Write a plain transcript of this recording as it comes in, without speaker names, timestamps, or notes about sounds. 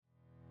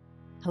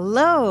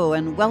Hello,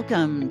 and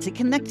welcome to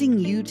Connecting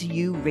You to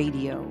You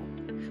Radio,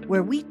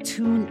 where we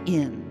tune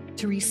in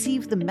to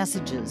receive the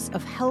messages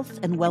of health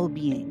and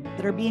well-being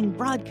that are being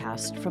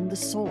broadcast from the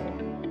soul.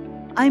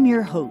 I'm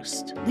your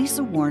host,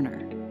 Lisa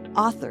Warner,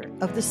 author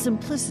of The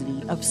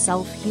Simplicity of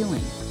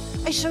Self-Healing.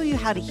 I show you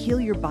how to heal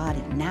your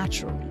body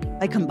naturally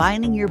by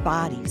combining your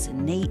body's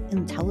innate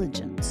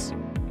intelligence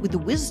with the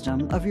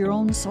wisdom of your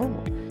own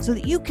soul, so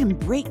that you can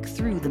break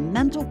through the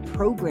mental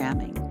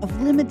programming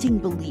of limiting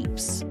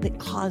beliefs that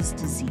cause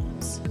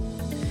disease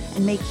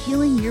and make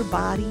healing your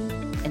body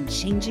and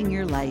changing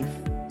your life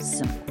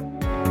simple.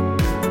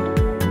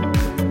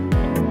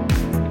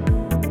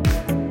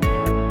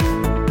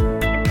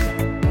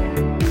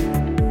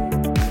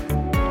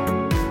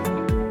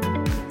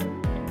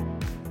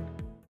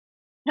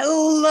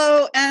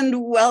 Hello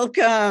and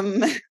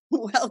welcome.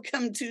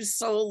 Welcome to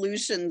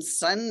SOULution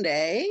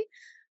Sunday,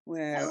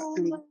 where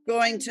I'm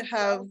going to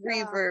have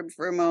reverb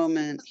for a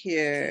moment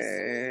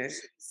here.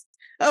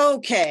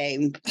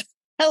 Okay.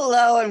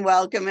 Hello and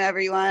welcome,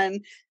 everyone.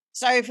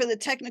 Sorry for the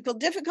technical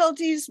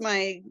difficulties.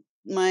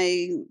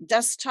 My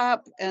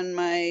desktop and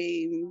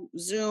my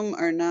Zoom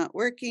are not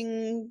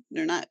working.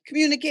 They're not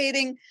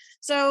communicating.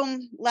 So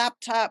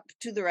laptop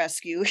to the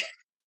rescue.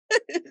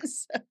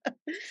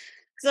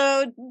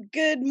 So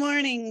good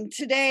morning.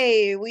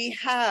 Today we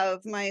have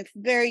my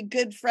very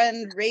good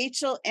friend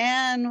Rachel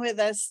Ann with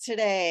us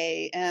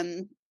today,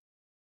 and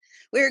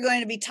we're going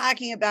to be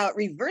talking about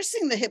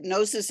reversing the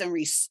hypnosis and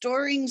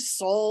restoring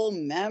soul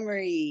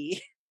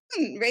memory.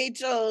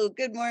 Rachel,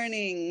 good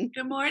morning.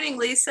 Good morning,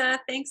 Lisa.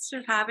 Thanks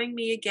for having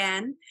me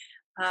again.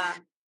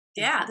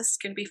 Yeah, this is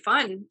going to be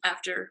fun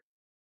after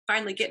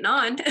finally getting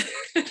on.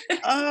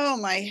 Oh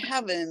my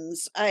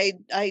heavens. I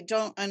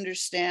don't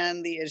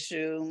understand the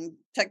issue.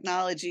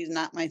 Technology is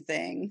not my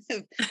thing.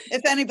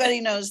 If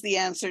anybody knows the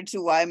answer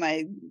to why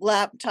my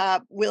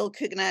laptop will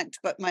connect,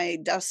 but my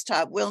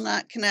desktop will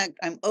not connect,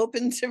 I'm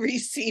open to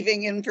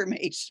receiving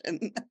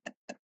information.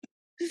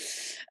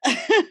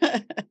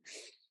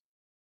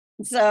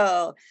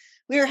 So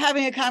we were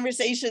having a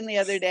conversation the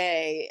other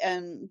day,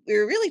 and we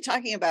were really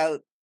talking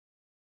about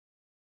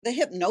the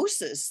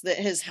hypnosis that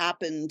has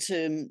happened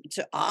to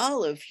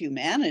all of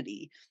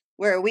humanity,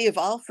 where we have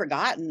all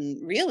forgotten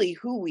really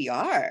who we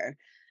are,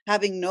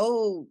 having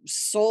no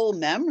soul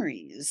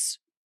memories,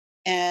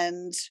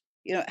 and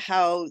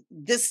how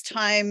this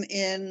time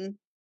in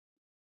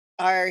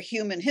our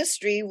human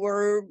history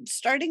we're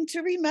starting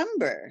to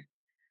remember.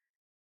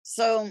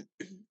 So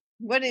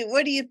what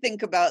do you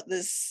think about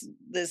this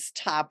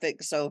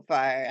topic so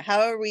far? How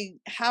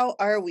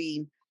are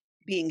we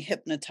being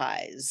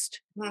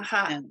hypnotized?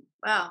 And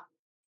Wow.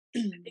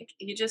 I think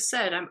you just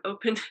said I'm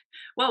open.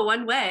 Well,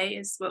 one way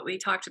is what we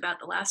talked about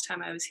the last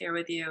time I was here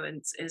with you,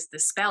 and is the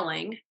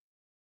spelling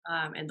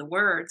and the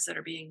words that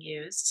are being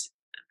used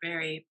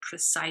very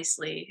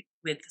precisely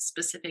with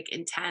specific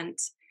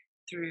intent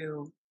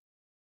through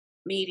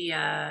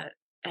media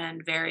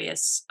and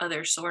various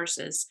other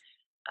sources.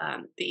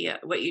 The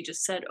what you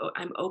just said,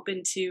 I'm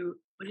open to.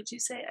 What did you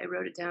say? I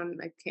wrote it down.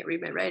 I can't read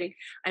my writing.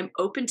 I'm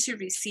open to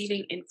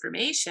receiving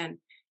information,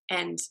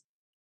 and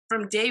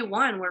from day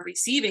one, we're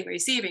receiving,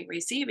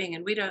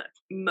 and we don't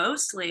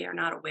mostly are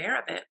not aware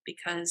of it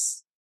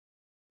because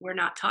we're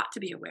not taught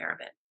to be aware of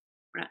it.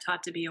 We're not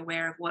taught to be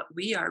aware of what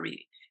we are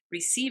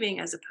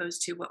receiving as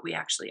opposed to what we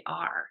actually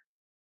are.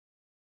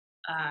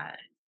 Uh,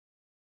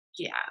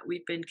 yeah,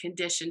 we've been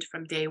conditioned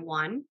from day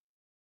one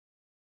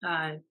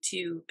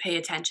to pay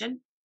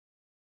attention.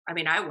 I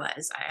mean, I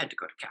had to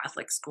go to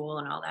Catholic school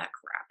and all that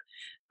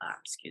crap.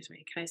 Excuse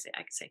me. I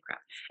can say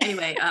crap.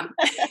 Anyway,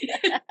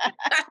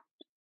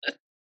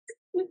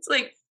 it's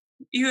like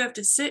you have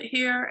to sit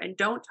here and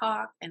don't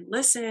talk and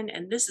listen,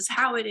 and this is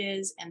how it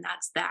is, and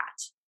that's that.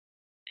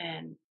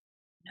 And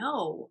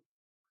no,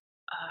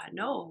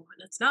 no,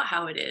 that's not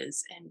how it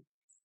is. And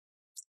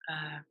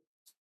I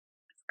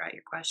forgot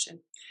your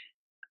question,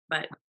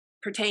 but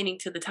pertaining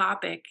to the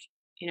topic,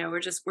 we're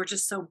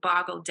just so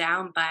boggled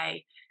down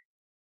by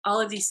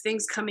all of these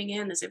things coming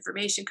in, this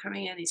information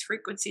coming in, these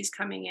frequencies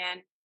coming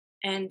in,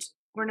 and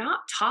we're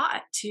not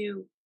taught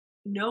to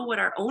know what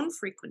our own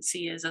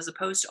frequency is as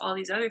opposed to all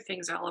these other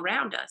things all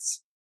around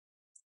us.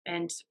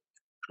 And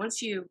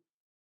once you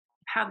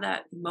have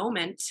that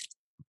moment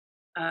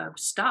of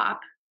stop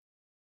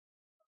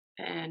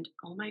and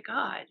oh my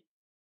God,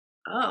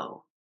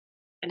 oh,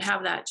 and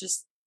have that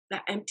just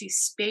that empty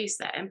space,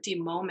 that empty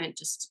moment,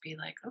 just to be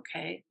like,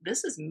 okay,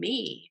 this is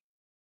me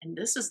and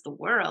this is the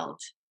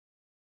world.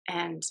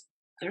 And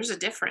there's a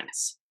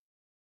difference.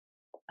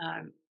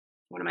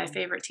 One of my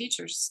favorite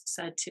teachers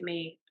said to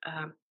me,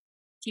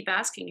 keep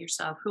asking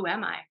yourself, who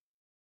am I?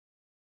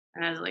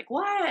 And I was like,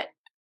 what?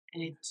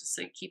 And he just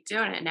like, keep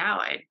doing it. Now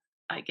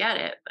I get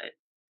it, but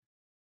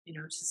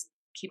just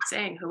keep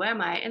saying, who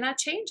am I? And that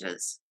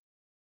changes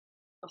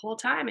the whole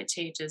time. It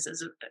changes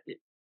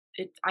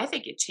I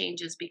think it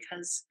changes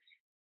because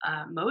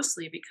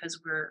mostly because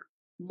we're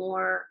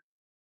more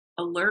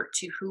alert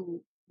to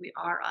who we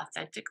are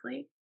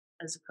authentically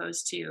as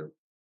opposed to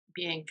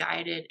being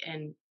guided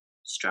and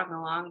strung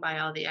along by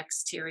all the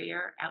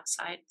exterior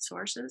outside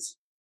sources?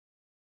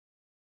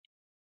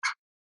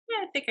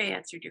 Yeah, I think I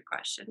answered your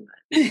question,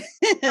 but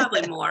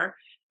probably more.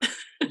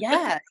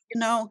 Yeah,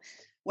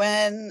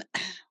 when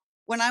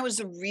when I was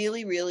a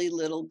really, really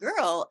little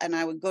girl and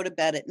I would go to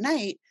bed at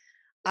night,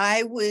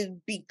 I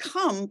would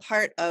become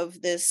part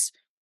of this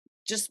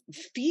just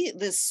feel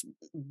this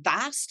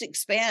vast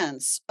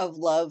expanse of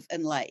love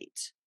and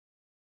light.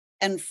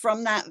 And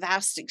from that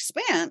vast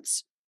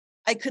expanse,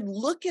 I could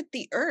look at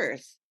the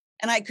earth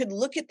and I could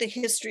look at the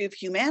history of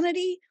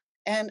humanity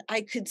and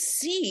I could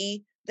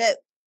see that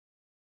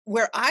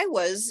where I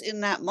was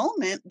in that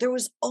moment, there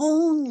was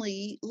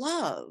only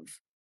love,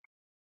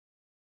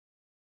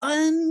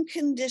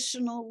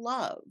 unconditional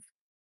love.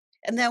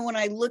 And then when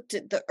I looked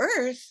at the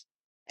earth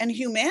and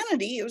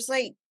humanity, it was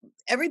like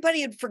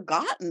everybody had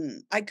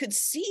forgotten. I could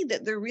see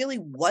that there really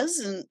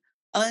wasn't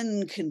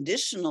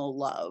unconditional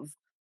love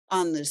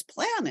on this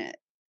planet.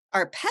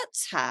 Our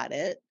pets had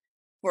it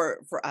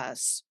for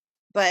us,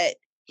 but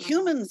Mhm.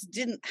 humans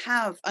didn't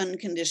have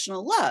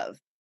unconditional love.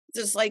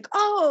 Just like,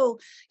 oh,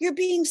 you're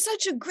being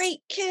such a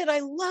great kid. I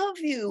love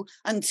you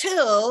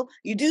until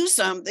you do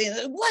something.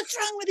 What's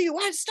wrong with you?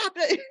 Why stop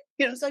it?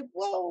 It's like,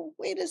 whoa,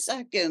 wait a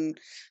second,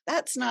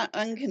 that's not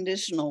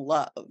unconditional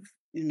love,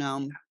 you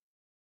know?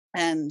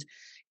 And,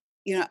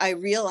 I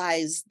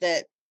realized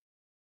that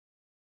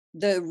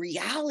the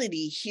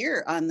reality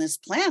here on this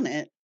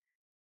planet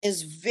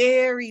is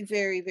very,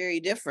 very, very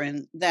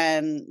different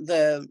than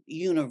the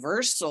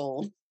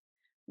universal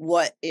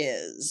what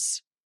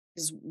is.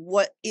 Because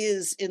what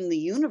is in the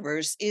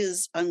universe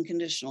is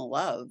unconditional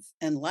love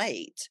and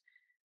light.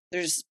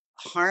 There's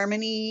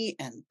harmony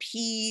and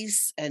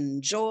peace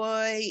and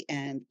joy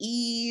and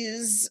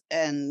ease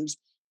and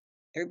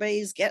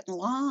everybody's getting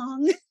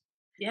along,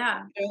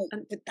 Yeah.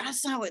 And but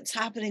that's not what's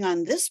happening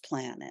on this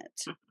planet.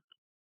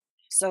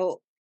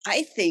 So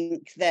I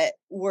think that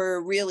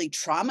we're really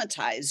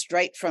traumatized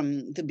right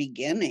from the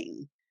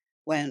beginning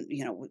when,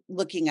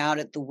 looking out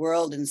at the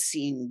world and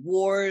seeing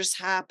wars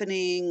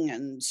happening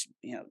and,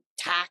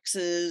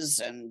 taxes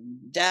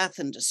and death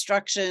and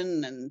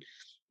destruction and,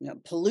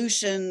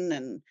 pollution.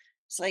 And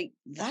it's like,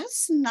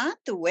 that's not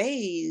the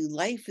way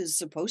life is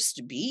supposed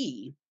to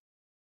be.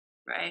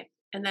 right.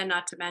 And then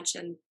not to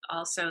mention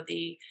also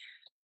the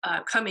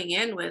coming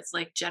in with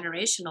like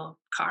generational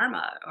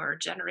karma or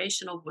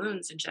generational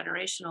wounds and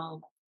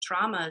generational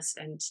traumas.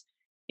 And,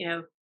 you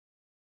know,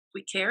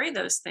 we carry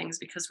those things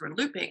because we're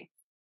looping,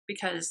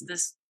 because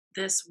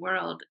this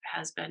world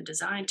has been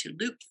designed to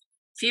loop,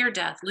 fear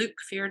death loop,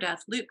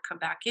 come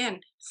back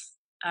in,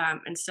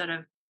 instead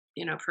of,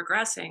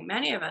 progressing.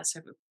 Many of us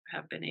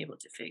have been able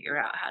to figure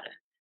out how to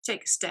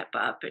take a step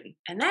up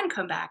and then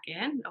come back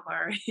in,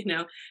 or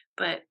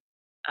but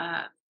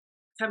uh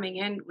coming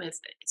in with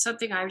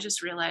something I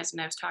just realized,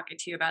 and I was talking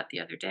to you about the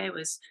other day,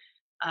 was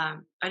I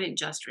didn't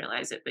just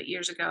realize it, but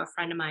years ago a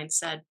friend of mine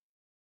said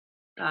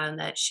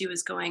that she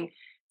was going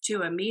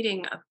to a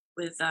meeting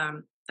with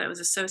that was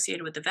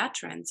associated with the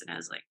veterans, and I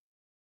was like,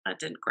 that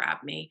didn't grab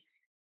me,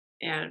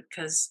 and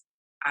because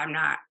I'm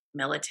not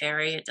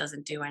military, it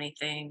doesn't do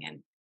anything,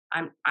 and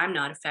I'm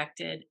not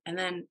affected. And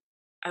then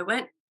I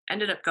went,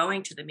 ended up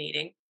going to the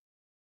meeting,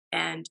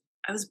 and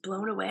I was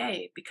blown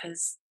away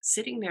because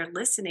sitting there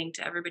listening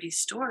to everybody's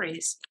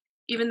stories,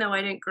 even though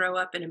I didn't grow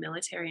up in a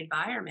military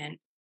environment,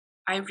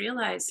 I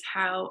realized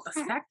how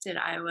affected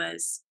I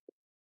was,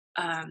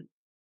 um,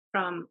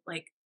 from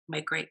like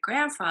my great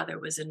grandfather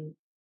was in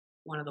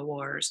one of the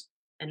wars,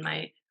 and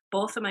my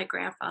both of my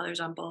grandfathers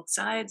on both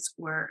sides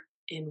were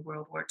in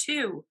World War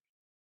II,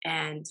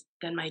 and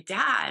then my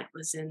dad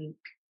was in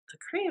the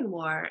Korean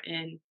War.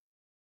 And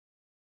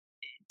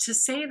to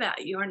say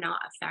that you're not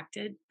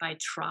affected by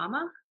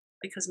trauma,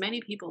 because many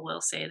people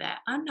will say that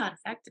I'm not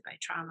affected by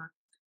trauma.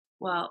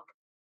 Well,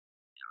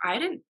 I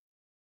didn't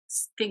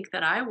think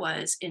that I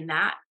was in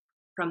that,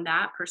 from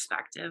that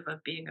perspective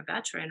of being a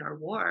veteran or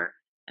war.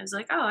 I was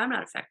like, oh, I'm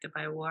not affected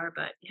by war,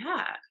 but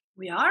yeah,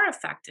 we are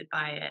affected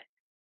by it.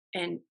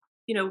 And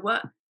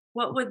what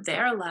would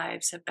their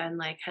lives have been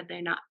like had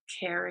they not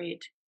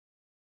carried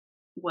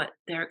what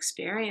their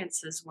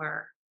experiences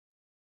were?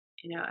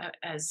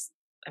 As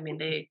I mean,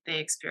 they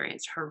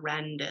experienced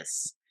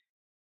horrendous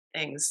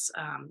things.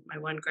 My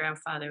one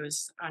grandfather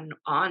was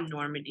on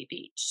Normandy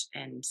Beach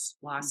and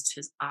lost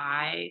his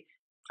eye,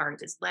 part of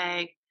his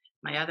leg.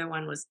 My other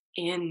one was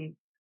in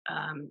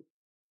um,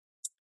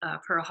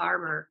 Pearl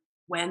Harbor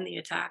when the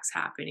attacks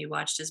happened. He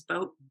watched his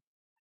boat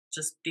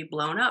just be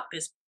blown up,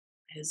 his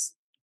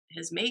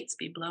his mates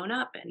be blown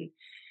up, and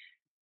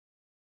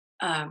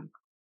um,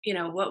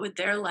 what would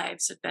their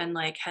lives have been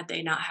like had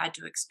they not had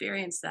to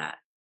experience that?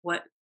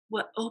 What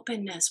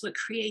openness, what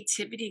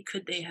creativity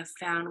could they have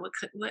found? What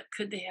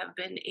could they have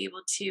been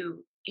able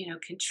to,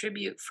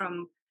 contribute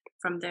from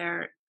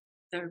their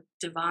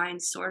divine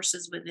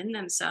sources within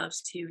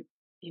themselves to,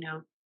 you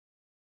know,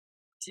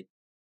 to,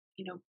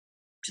 you know,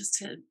 just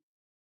to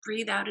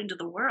breathe out into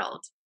the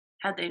world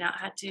had they not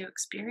had to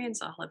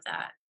experience all of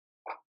that.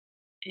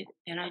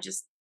 And I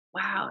just,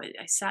 wow,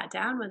 I sat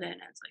down with it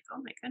and I was like,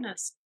 oh my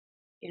goodness,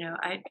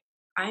 I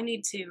I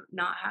need to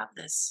not have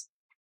this.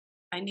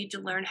 I need to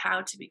learn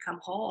how to become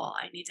whole.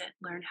 I need to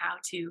learn how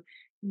to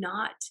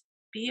not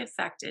be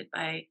affected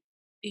by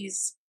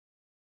these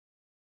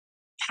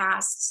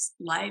past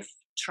life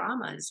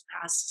traumas,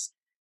 past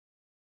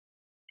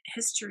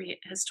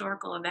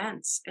historical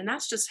events. And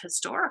that's just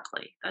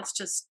historically. That's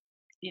just,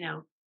 you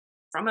know,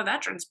 from a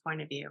veteran's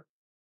point of view.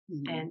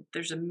 Mhm. And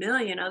there's a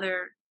million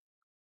other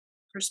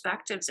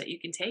perspectives that you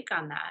can take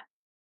on that.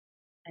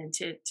 And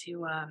to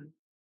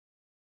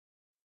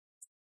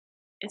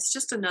it's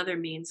just another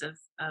means of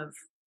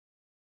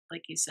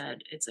like you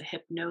said, it's a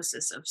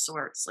hypnosis of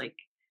sorts. Like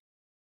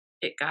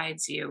it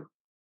guides you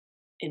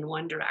in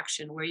one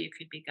direction where you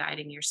could be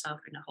guiding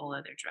yourself in a whole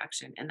other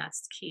direction. And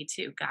that's the key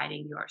too,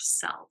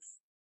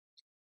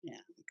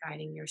 Yeah.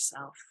 guiding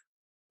yourself,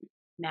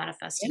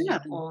 manifesting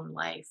Yeah. your own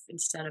life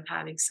instead of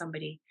having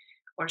somebody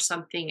or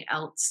something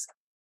else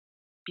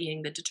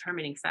being the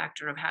determining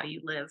factor of how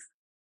you live.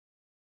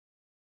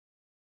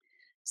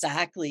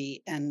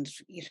 Exactly. And,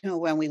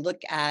 when we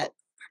look at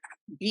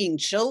being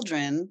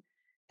children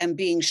and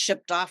being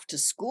shipped off to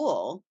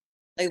school,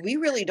 like we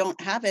really don't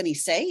have any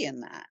say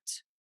in that.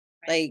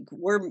 Right. Like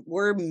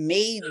we're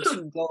made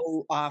to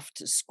go off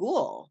to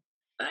school.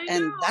 I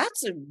And know.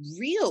 that's a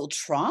real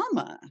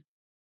trauma.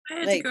 I had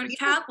to Like go to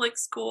people Catholic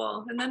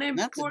school, and then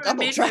That's a I double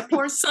made my trauma.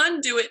 poor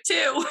son do it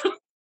too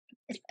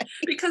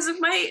because of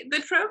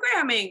the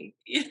programming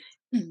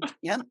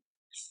Yep.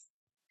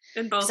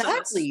 in both of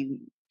us. Exactly.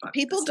 Fuck the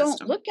People don't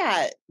system. look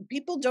at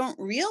people don't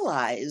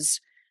realize,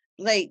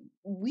 like,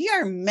 we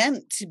are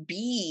meant to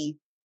be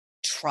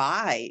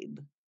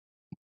tribe.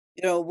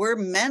 We're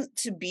meant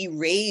to be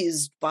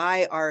raised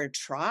by our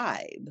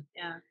tribe.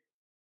 Yeah.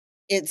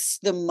 It's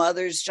the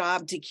mother's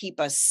job to keep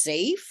us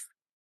safe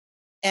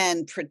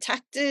and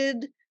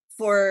protected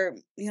for,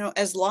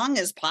 as long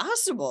as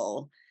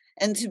possible,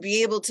 and to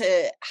be able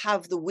to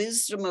have the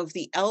wisdom of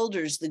the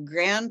elders, the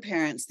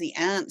grandparents, the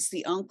aunts,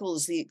 the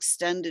uncles, the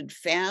extended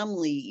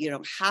family,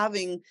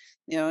 having,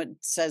 it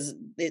says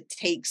it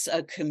takes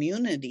a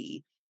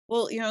community.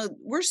 Well,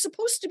 we're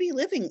supposed to be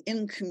living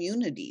in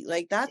community.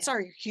 Like that's Yeah.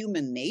 our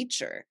human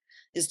nature,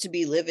 is to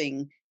be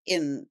living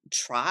in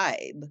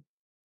tribe.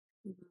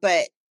 Mhm.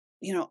 But,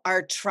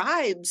 our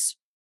tribes,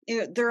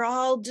 they're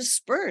all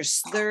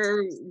dispersed.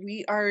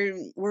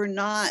 We're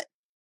not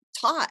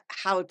taught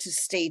how to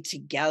stay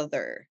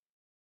together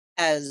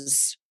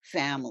as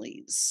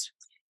families.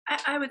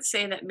 I would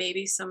say that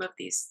maybe some of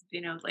these,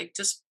 like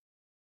just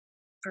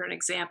for an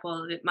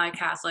example, that my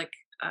Catholic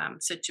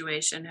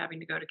situation, having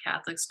to go to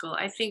Catholic school,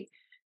 I think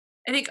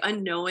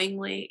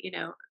unknowingly,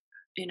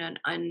 in an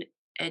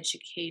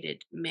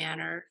uneducated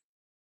manner,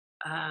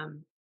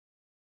 um,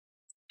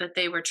 that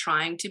they were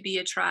trying to be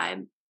a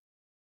tribe,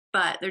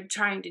 but they're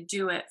trying to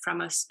do it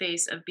from a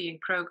space of being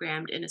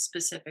programmed in a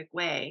specific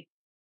way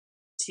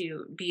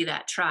to be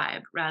that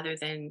tribe rather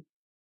than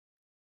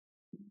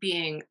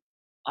being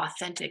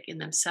authentic in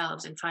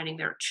themselves and finding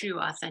their true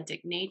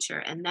authentic nature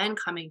and then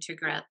coming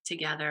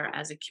together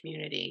as a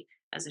community,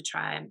 as a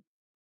tribe.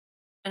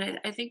 And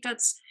I think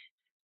that's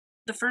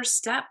the first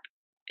step,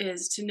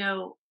 is to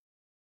know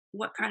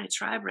what kind of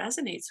tribe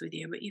resonates with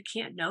you, but you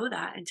can't know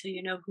that until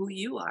you know who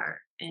you are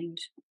and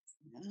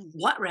Yeah,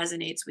 what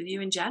resonates with you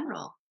in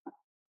general.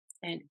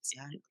 And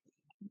exactly.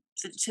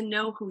 to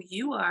know who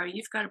you are,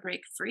 you've got to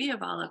break free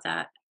of all of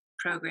that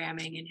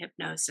programming and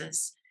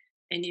hypnosis.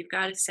 And you've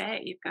got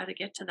to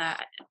get to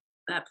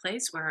that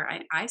place where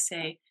I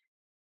say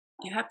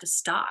you have to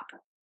stop.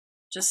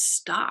 Just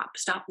stop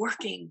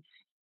working,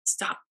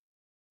 stop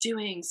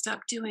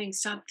stop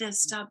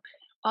this, stop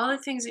all the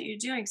things that you're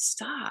doing.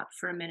 Stop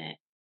for a minute.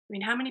 I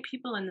mean, how many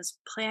people on this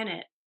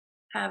planet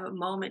have a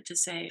moment to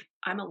say,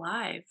 I'm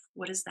alive?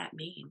 What does that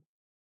mean?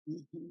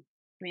 Mhm.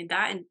 I mean,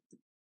 that, and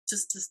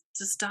just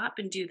to stop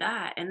and do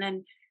that. And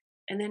then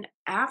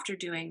after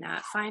doing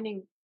that,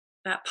 finding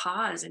that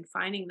pause and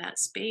finding that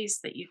space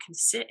that you can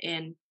sit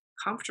in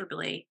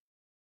comfortably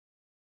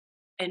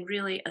and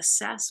really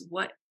assess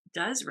what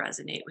does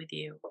resonate with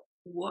you.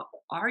 What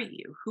are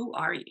you? Who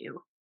are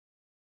you?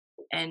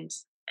 And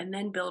and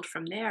then build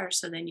from there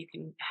so then you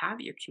can have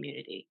your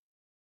community.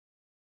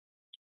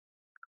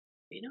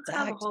 You don't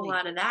have a whole Exactly.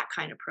 lot of that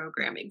kind of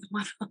programming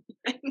going on.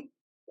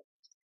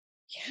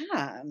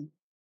 Yeah.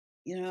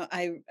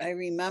 I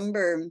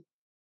remember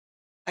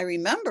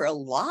a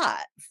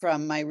lot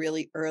from my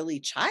really early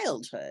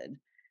childhood.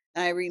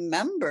 And I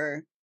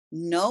remember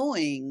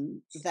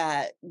knowing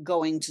that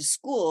going to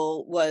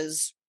school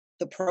was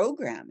the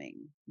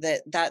programming,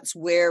 that's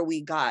where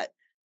we got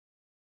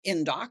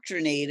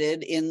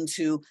indoctrinated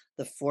into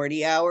the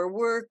 40-hour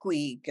work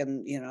week,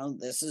 and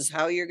this is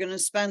how you're going to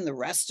spend the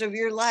rest of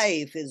your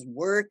life, is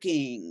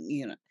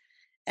working.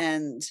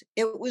 And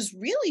it was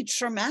really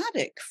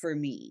traumatic for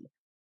me.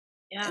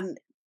 Yeah. And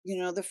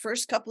the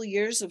first couple of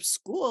years of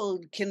school,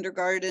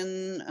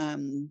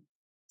 kindergarten,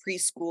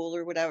 preschool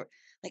or whatever,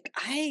 like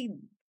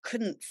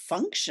couldn't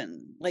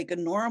function like a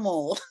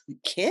normal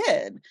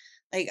kid.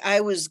 Like,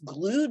 I was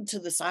glued to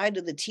the side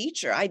of the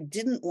teacher. I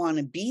didn't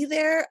wanna be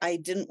there. I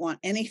didn't want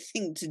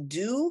anything to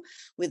do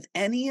with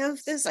any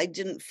of this. I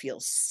didn't feel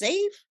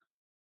safe,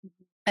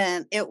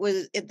 and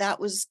that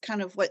was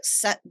kind of what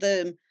set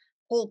the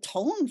whole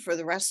tone for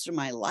the rest of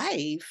my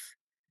life.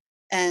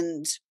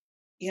 And,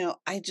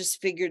 I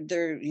just figured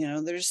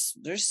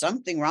there's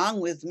something wrong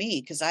with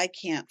me because I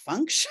can't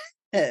function.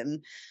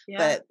 Yeah.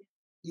 But,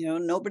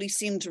 nobody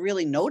seemed to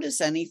really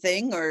notice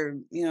anything or,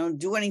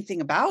 do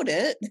anything about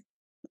it. It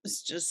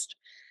was just,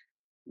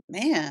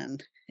 man,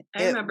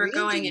 I it remember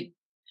going really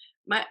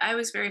and I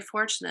was very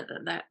fortunate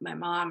that my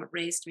mom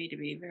raised me to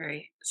be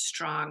very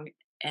strong,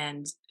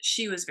 and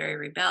she was very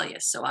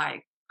rebellious. So I,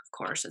 of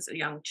course, as a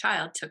young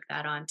child, took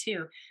that on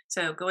too.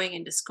 So going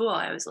into school,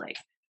 I was like,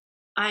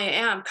 I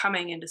am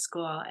coming into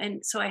school.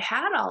 And so I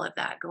had all of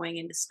that going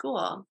into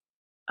school.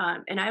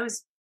 And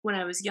when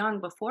I was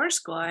young before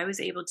school, I was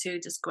able to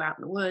just go out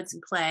in the woods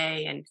and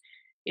play. And,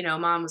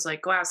 mom was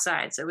like, go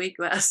outside. So we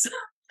go outside.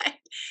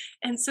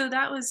 And so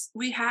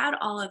we had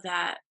all of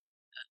that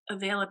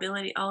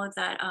availability, all of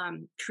that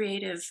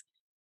creative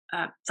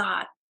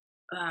thought,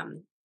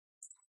 um,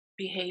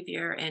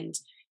 behavior. And,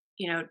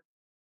 you know,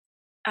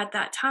 at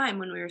that time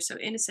when we were so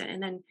innocent.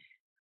 And then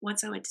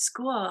once I went to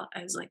school,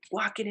 I was like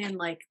walking in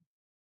like,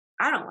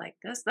 I don't like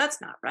this.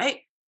 That's not right.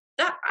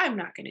 That I'm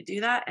not going to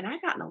do that. And I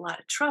got in a lot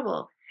of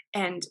trouble.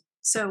 And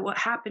so what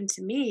happened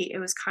to me, it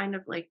was kind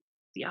of like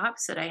the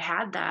opposite. I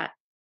had that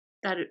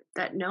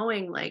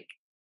knowing like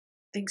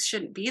things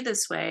shouldn't be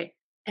this way,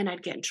 and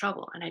I'd get in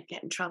trouble and I'd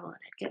get in trouble and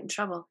I'd get in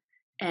trouble.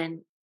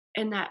 And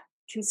that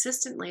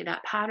consistently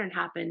that pattern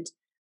happened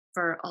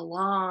for a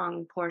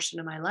long portion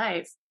of my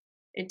life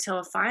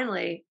until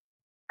finally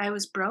I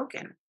was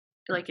broken.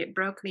 Like it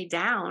broke me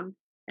down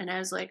and I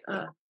was like,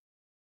 oh,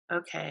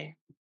 okay.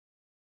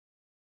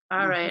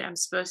 All mhm. right, I'm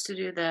supposed to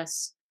do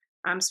this.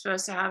 I'm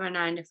supposed to have a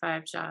 9 to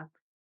 5 job.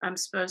 I'm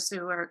supposed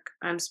to work.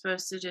 I'm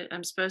supposed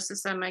to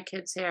send my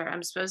kids here.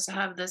 I'm supposed to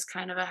have this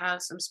kind of a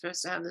house. I'm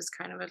supposed to have this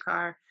kind of a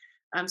car.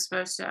 I'm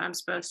supposed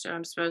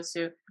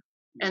to.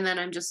 And then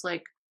I'm just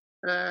like,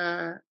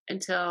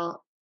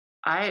 until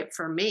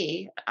for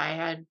me, I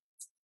had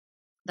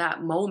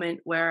that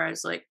moment where I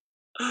was like,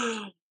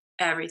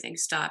 everything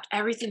stopped.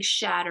 Everything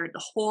shattered.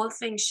 The whole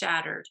thing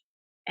shattered.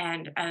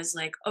 And I was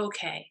like,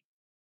 okay,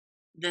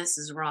 this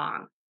is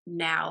wrong.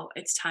 Now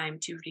it's time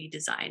to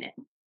redesign it.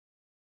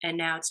 And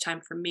now it's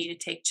time for me to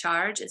take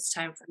charge. It's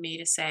time for me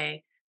to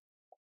say,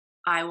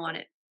 I want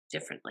it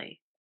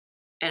differently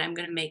and I'm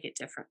going to make it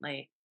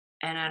differently.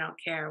 And I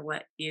don't care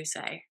what you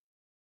say.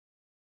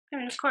 I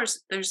mean, of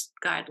course, there's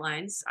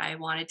guidelines. I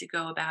wanted to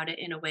go about it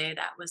in a way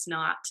that was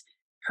not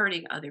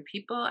hurting other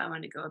people. I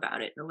wanted to go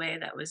about it in a way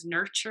that was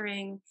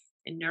nurturing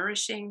and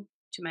nourishing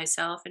to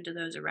myself and to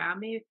those around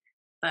me.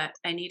 But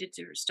I needed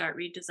to start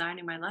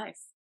redesigning my life.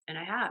 And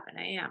I have, and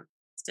I am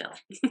still.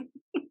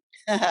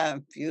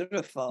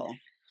 Beautiful.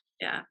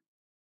 Yeah.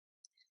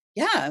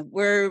 Yeah,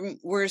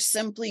 we're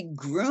simply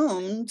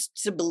groomed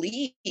to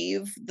believe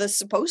the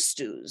supposed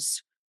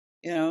tos.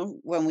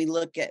 When we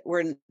look at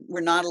we're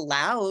not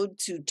allowed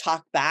to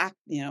talk back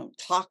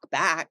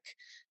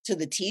to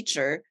the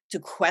teacher, to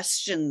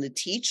question the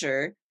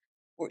teacher.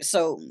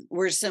 So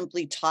we're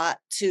simply taught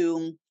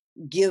to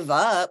give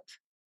up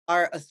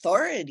our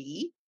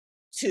authority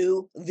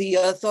to the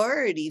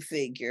authority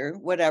figure,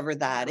 whatever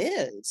that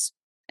Yeah. is.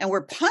 And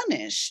we're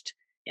punished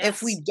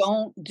if we Yes.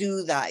 don't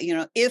do that.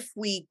 If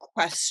we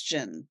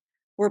question,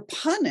 we're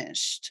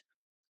punished.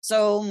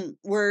 So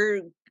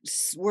we're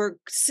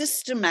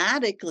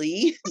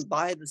systematically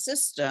by the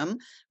system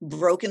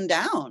broken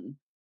down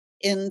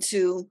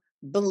into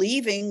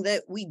believing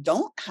that we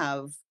don't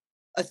have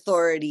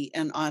authority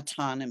and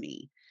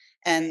autonomy.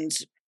 Right. And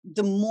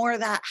the more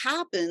that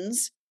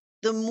happens,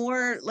 the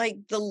more like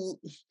the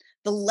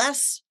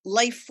less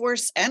life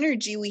force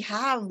energy we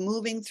have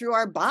moving through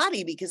our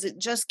body, because it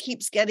just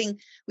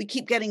we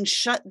keep getting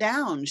shut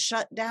down,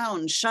 shut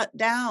down, shut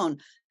down,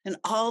 and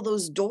all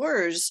those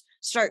doors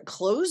start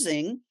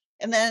closing,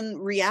 and then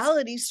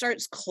reality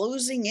starts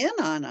closing in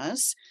on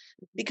us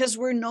Mhm. because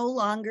we're no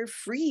longer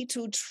free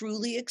to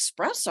truly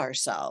express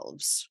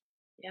ourselves.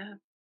 Yeah.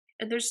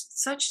 And there's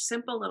such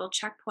simple little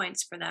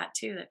checkpoints for that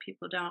too that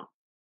people don't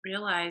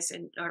realize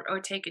and or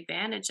take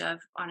advantage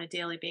of on a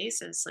daily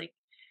basis. Like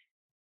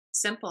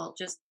simple,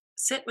 just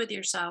sit with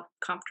yourself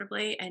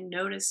comfortably and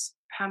notice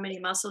how many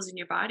muscles in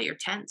your body are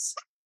tense.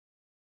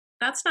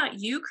 That's not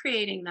you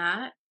creating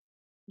that.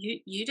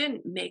 You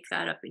didn't make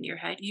that up in your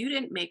head. You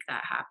didn't make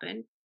that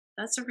happen.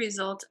 That's a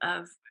result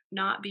of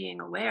not being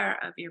aware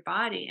of your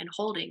body and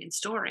holding and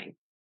storing.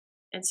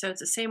 And so it's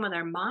the same with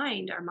our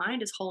mind. Our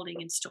mind is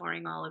holding and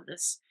storing all of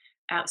this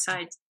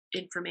outside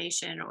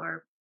information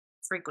or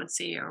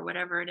frequency or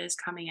whatever it is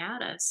coming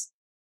at us.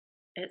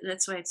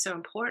 That's why it's so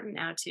important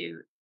now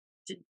to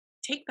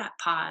take that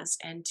pause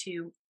and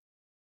to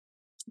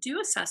do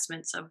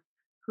assessments of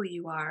who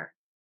you are,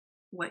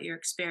 what you're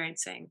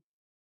experiencing,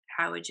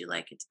 how would you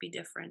like it to be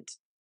different.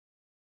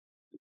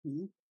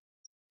 Mhm.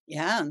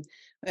 Yeah.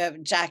 We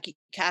have Jackie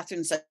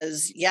Catherine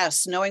says,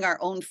 yes, knowing our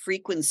own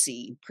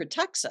frequency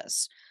protects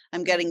us.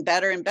 I'm Mm. getting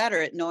better and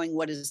better at knowing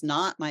what is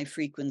not my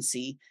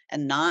frequency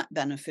and not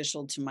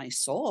beneficial to my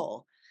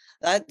soul.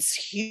 That's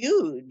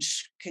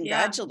huge. Yeah,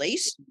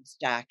 Congratulations,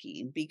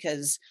 Jackie,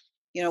 because,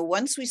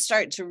 once we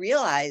start to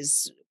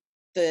realize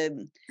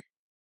the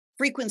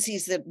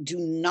frequencies that do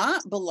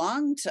not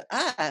belong to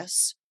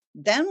us,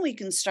 then we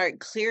can start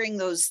clearing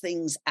those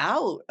things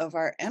out of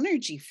our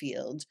energy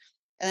field.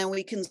 And then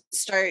we can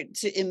start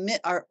to emit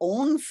our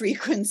own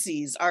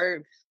frequencies,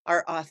 our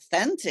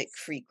authentic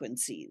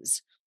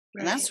frequencies.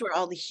 And right. that's where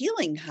all the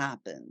healing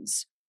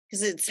happens.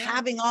 Because it's Yeah,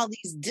 having all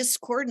these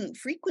discordant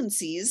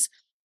frequencies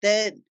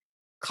that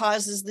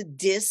causes the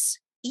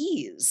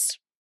dis-ease.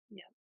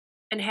 yeah.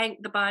 And hang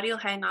the body will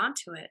hang on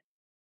to it.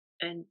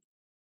 And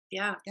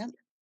yeah, Yeah.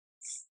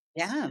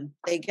 Yeah,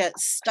 they get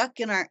stuck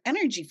in our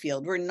energy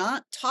field. We're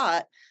not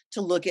taught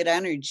to look at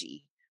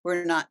energy.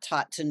 We're not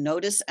taught to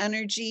notice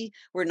energy.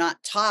 We're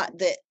not taught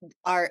that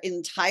our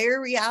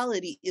entire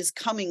reality is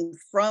coming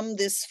from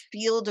this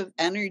field of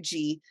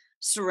energy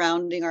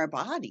surrounding our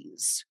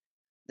bodies,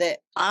 that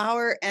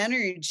our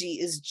energy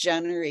is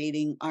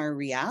generating our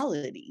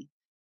reality.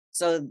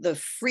 So the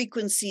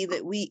frequency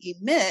that we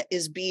emit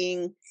is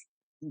being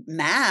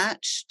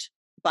matched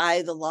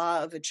by the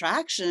law of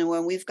attraction. And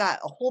when we've got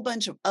a whole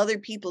bunch of other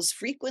people's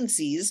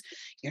frequencies,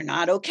 you're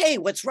not okay.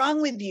 What's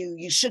wrong with you?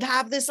 You should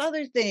have this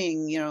other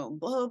thing, blah,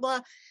 blah, blah.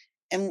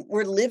 And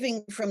we're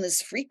living from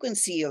this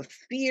frequency of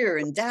fear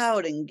and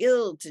doubt and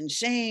guilt and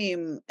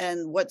shame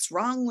and what's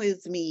wrong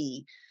with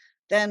me.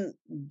 Then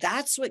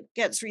that's what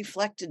gets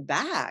reflected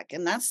back.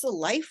 And that's the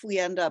life we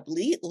end up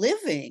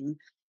living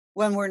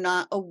when we're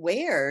not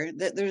aware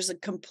that there's a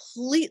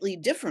completely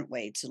different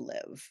way to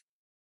live.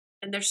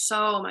 and there's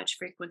so much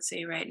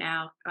frequency right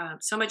now,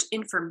 so much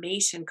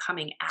information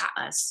coming at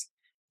us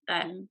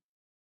that Mm.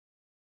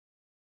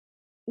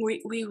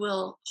 we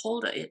will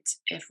hold it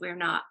if we're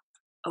not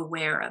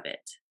aware of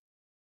it.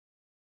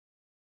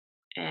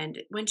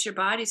 And once your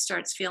body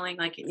starts feeling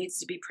like it needs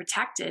to be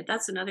protected,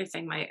 that's another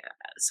thing. My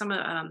some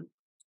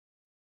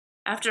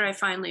After I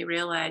finally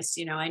realized,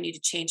 I need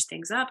to change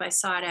things up, I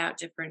sought out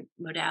different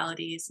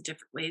modalities and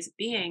different ways of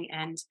being.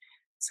 And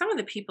some of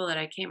the people that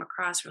I came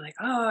across were like,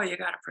 "Oh, you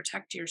got to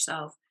protect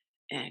yourself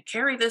and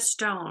carry this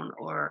stone,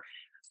 or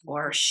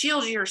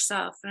shield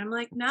yourself." And I'm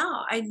like,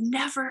 "No, I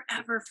never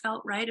ever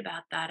felt right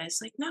about that." I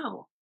was like,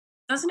 "No,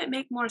 doesn't it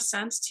make more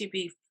sense to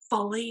be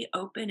fully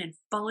open and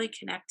fully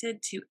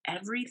connected to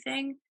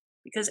everything?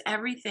 Because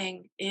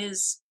everything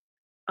is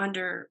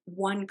under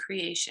one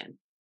creation.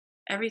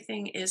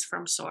 Everything is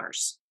from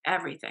source.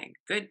 Everything,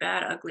 good,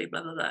 bad, ugly,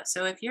 blah, blah, blah.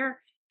 So if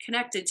you're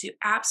connected to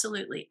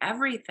absolutely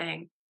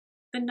everything,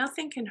 then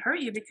nothing can hurt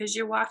you because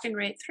you're walking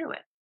right through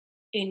it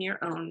in your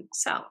own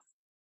self,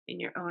 in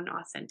your own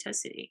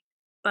authenticity.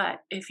 But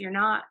if you're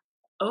not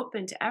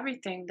open to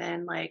everything,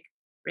 then like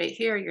right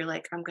here, you're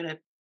like,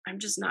 I'm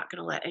just not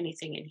gonna let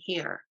anything in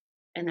here.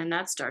 And then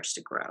that starts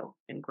to grow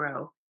and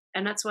grow.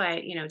 And that's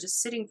why,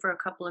 just sitting for a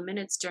couple of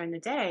minutes during the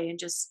day and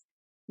just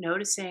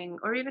noticing,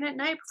 or even at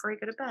night before you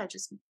go to bed,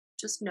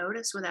 just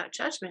notice without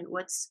judgment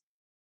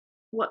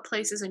what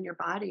places in your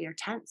body are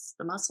tense,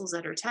 the muscles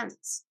that are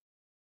tense.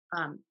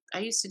 I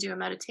used to do a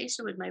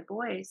meditation with my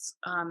boys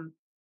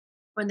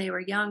when they were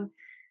young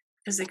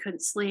because they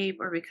couldn't sleep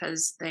or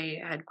because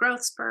they had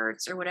growth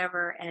spurts or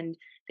whatever. And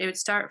they would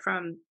start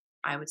from,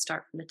 I would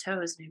start from the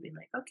toes and they'd be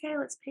like, okay,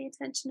 let's pay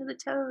attention to the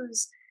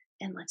toes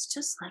and let's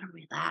just let them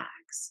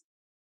relax.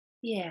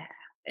 Yeah.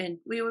 And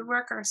we would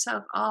work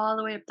ourselves all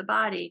the way up the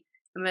body.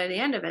 And by the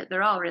end of it,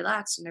 they're all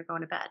relaxed and they're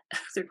going to bed.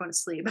 They're going to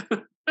sleep.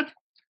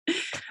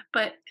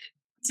 But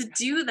to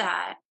do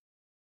that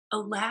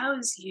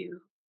allows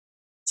you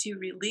to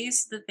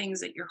release the things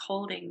that you're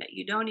holding that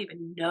you don't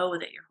even know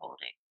that you're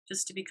holding,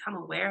 just to become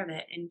aware of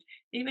it. And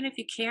even if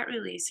you can't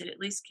release it, at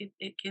least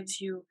it gives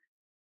you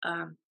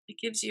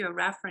a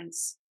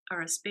reference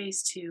or a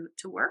space to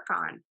work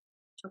on,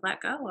 to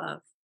let go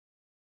of,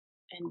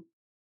 and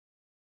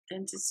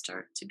then to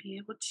start to be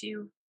able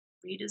to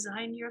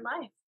redesign your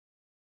life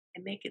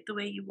and make it the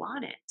way you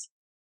want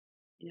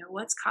it.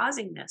 What's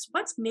causing this?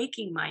 What's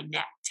making my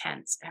neck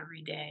tense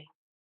every day?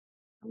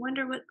 I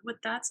wonder what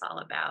that's all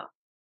about.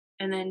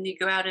 And then you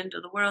go out into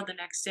the world the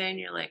next day and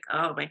you're like,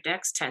 oh, my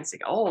neck's tense.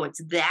 Like, oh,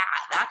 it's that.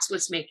 That's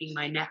what's making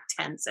my neck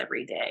tense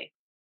every day.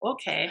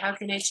 Okay, how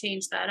can I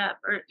change that up?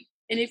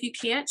 And if you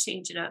can't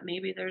change it up,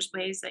 maybe there's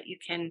ways that you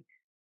can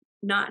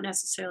not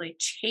necessarily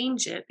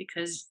change it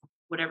because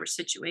whatever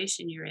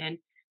situation you're in,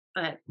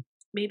 but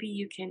maybe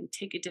you can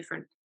take a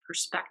different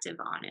perspective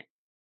on it.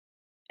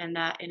 And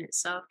that in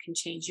itself can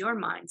change your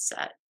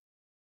mindset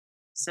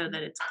so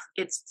that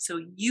it's so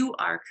you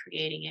are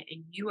creating it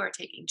and you are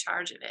taking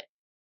charge of it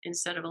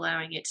instead of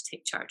allowing it to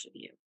take charge of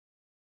you.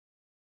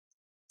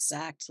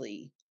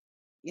 Exactly.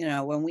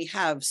 When we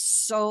have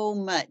so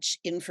much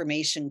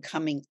information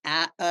coming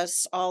at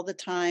us all the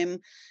time,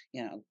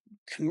 you know,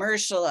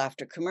 commercial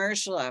after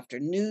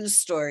news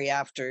story,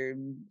 after,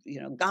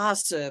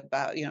 gossip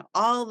about,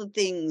 all the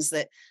things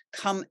that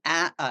come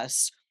at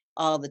us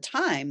all the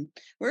time.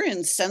 We're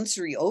in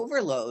sensory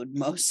overload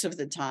most of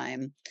the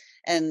time.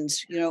 And,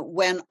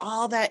 when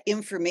all that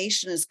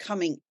information is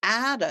coming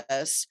at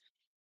us,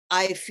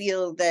 I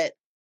feel that,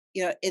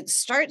 it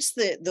starts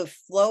the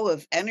flow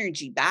of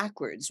energy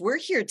backwards. We're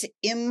here to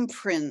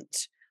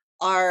imprint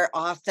our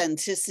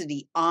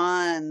authenticity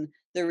on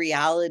the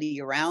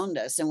reality around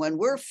us. And when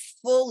we're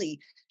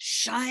fully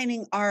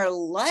shining our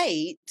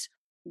light,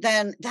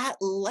 then that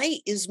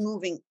light is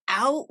moving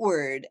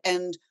outward,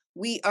 and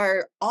we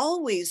are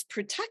always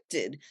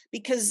protected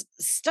because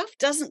stuff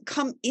doesn't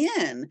come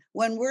in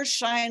when we're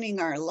shining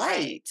our Right.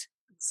 light.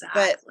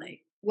 But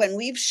Exactly. when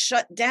we've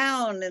shut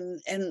down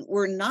and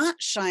we're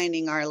not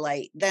shining our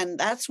light, then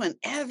that's when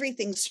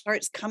everything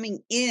starts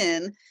coming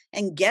in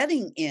and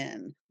getting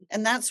in.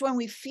 And that's when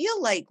we feel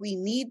like we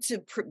need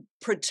to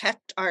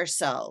protect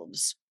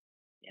ourselves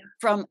Yeah.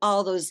 from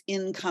all those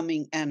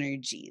incoming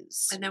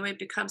energies. And then we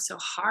become so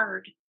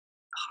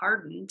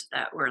hardened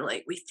that we're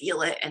like, we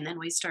feel it and then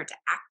we start to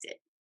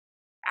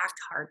act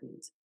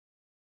hardened.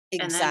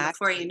 And then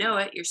before you Exactly. know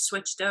it, you're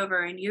switched over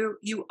and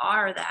you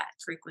are that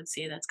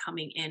frequency that's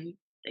coming in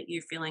that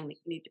you're feeling that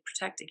you need to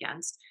protect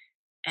against,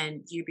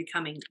 and you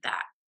becoming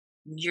that.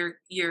 You're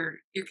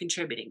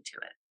contributing to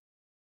it.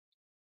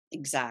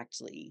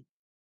 Exactly.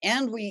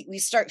 And we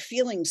start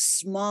feeling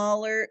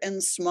smaller and Yeah.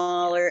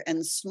 smaller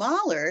and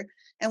smaller,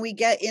 and we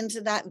get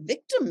into that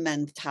victim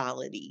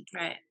mentality.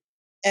 Right.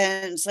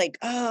 And it's like,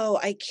 "Oh,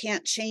 I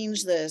can't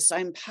change this.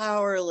 I'm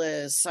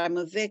powerless. I'm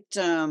a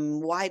victim.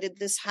 Why did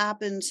this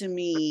happen to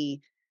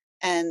me?"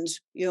 And,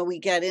 we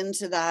get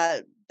into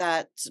that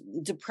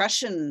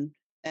depression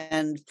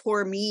and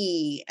poor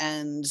me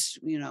and,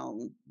 You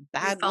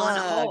bad fall in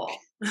a luck. hole.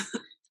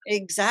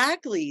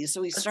 Exactly.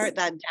 So we That's start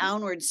that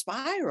downward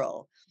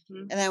spiral.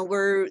 mhm.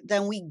 And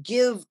then we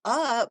give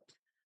up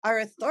our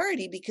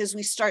authority because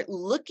we start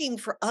looking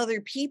for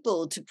other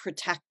people to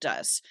protect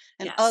us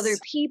and other Yes.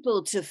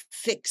 people to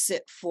fix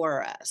it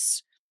for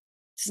us.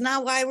 It's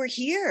not why we're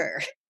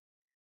here.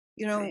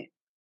 You know, Right.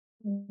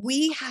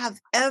 we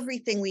have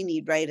everything we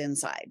need right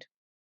inside,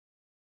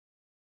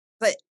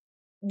 but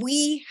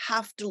we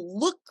have to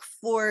look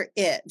for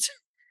it.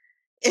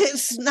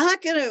 It's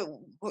not going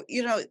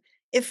to,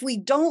 if we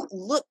don't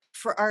look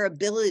for our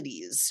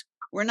abilities,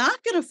 we're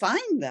not going to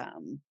find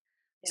them.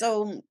 Yeah.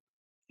 So,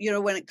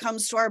 when it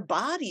comes to our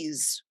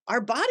bodies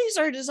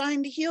are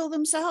designed to heal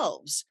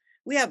themselves.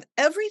 We have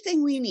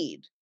everything we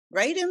need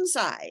right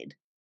inside.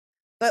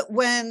 But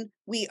when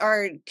we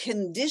are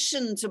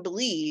conditioned to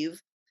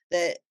believe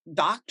that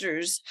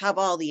doctors have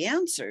all the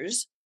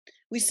answers,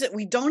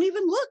 we don't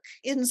even look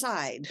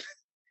inside.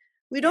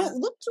 We Yeah.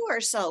 don't look to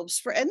ourselves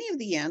for any of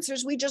the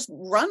answers. We just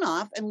run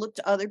off and look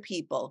to other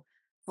people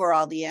for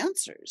all the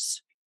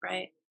answers.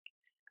 Right.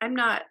 I'm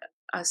not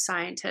a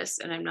scientist,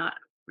 and I'm not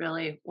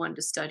really one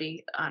to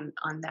study on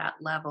that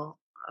level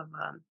of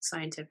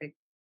scientific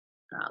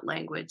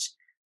language,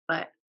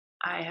 but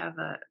I have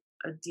a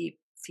deep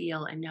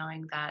feel in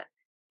knowing that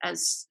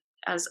as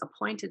as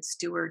appointed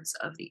stewards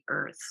of the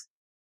earth,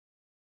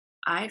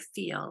 I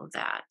feel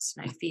that,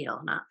 and I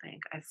feel, not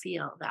think, I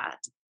feel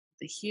that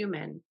the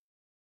human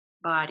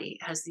body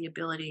has the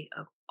ability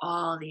of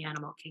all the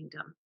animal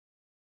kingdom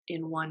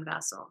in one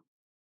vessel,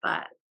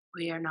 but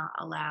we are not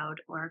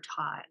allowed or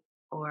taught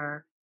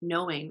or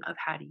knowing of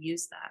how to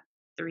use that.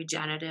 The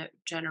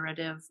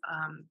regenerative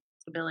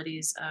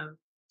abilities of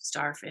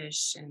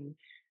starfish and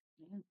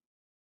Yeah.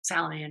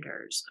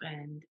 salamanders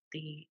and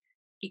the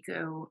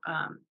echo,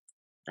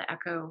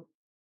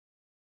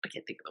 I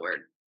can't think of the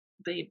word,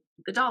 the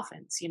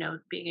dolphins,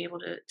 being able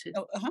to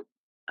Oh, uh-huh.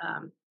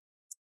 um,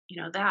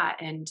 that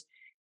and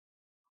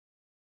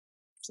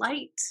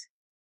flight.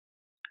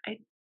 I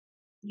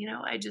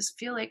I just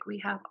feel like we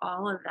have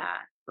all of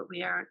that, but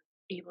we aren't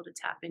able to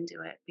tap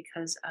into it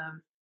because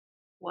of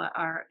what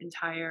our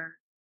entire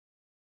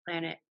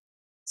planet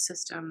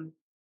system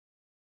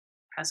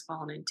has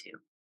fallen into,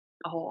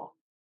 a hole.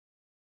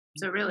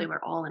 So really, Mhm.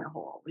 we're all in a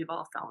hole. We've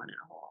all fallen in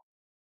a hole.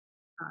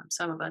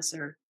 Some of us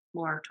are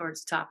more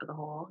towards the top of the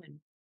hole,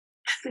 and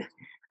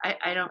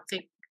I don't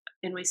think.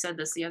 And we said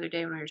this the other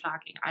day when we were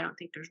talking. I don't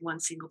think there's one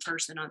single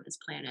person on this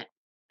planet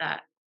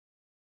that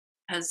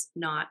has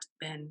not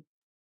been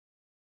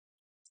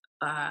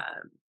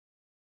uh,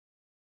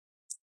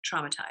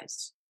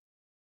 traumatized,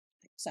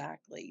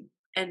 Exactly.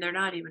 and they're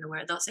not even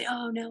aware. They'll say,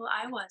 "Oh no,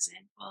 I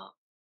wasn't." Well,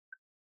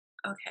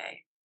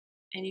 okay,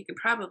 and you can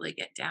probably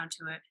get down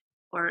to it,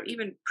 or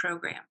even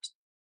programmed.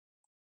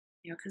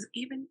 Because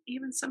even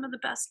some of the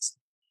best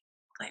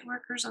light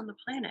workers on the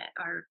planet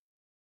are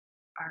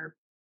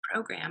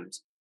programmed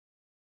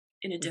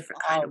in a We've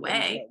different kind all of been way.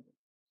 programmed.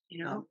 You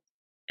Yeah. know,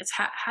 it's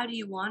how do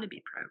you want to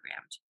be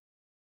programmed?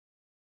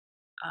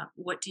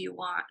 What do you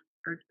want,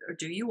 or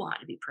do you want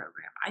to be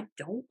programmed? I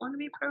don't want to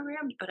be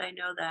programmed, but I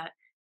know that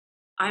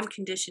I'm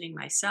conditioning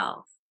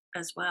myself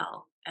as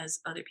well as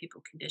other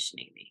people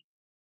conditioning me.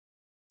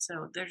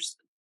 So there's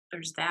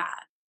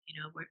that.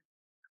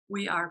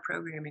 We are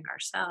programming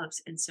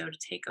ourselves, and so to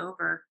take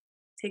over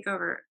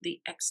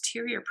the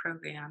exterior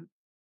program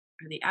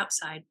or the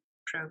outside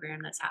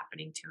program that's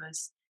happening to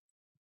us,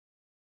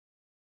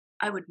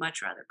 I would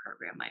much rather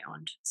program my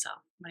own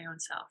self.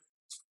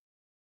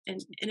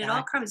 And it all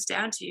Exactly. comes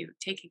down to you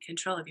taking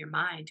control of your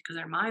mind, because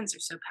our minds are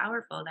so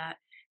powerful that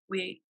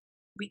we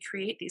we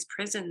create these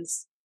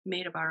prisons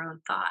made of our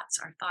own thoughts.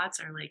 Our thoughts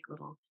are like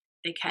little,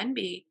 they can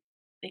be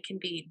they can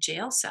be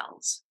jail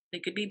cells. They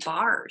could be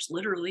bars,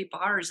 literally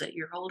bars that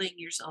you're holding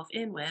yourself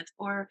in with,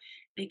 or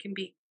they can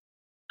be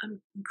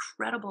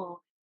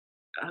incredible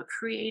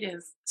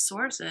creative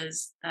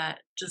sources that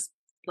just,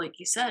 like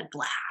you said,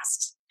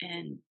 blast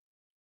and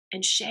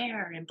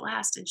share and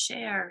blast and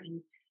share,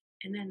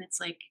 and then it's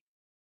like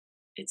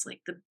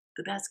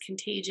the best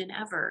contagion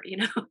ever.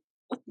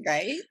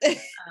 Right?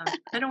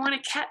 I don't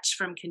want to catch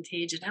from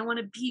contagion. I want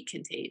to be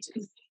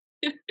contagion.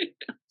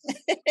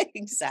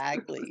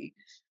 Exactly.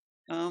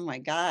 Oh my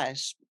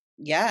gosh.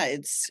 Yeah,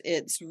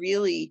 it's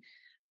really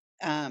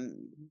um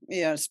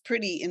it's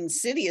pretty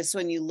insidious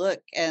when you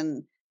look,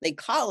 and they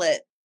call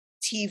it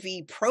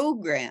TV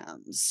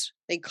programs.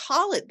 They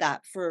call it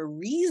that for a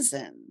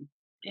reason,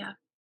 Yeah,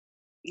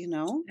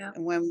 yeah,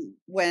 And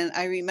when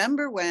I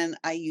remember when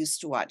I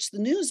used to watch the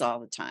news all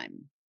the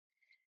time,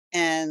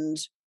 and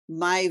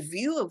my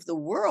view of the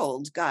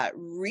world got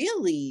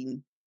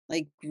really,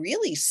 like,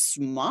 really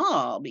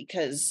small,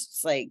 because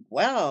it's like,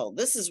 well,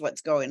 this is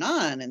what's going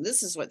on and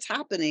this is what's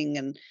happening,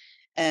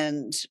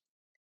 and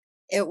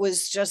it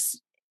was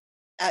just,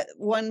 at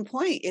one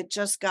point it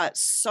just got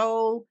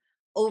so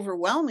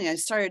overwhelming. I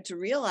started to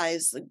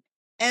realize that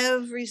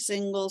every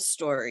single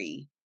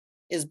story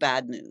is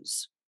bad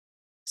news,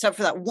 except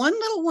for that one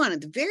little one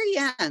at the very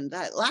end,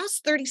 that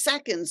last 30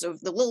 seconds of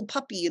the little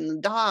puppy and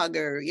the dog,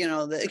 or,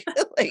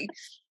 the like,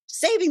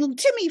 saving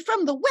Timmy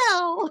from the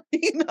well,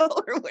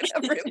 or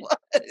whatever it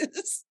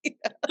was.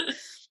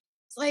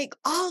 It's like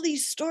all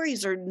these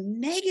stories are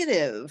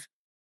negative,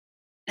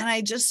 and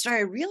I just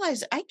started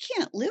realizing I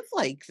can't live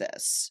like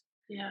this.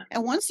 yeah,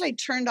 And once I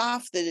turned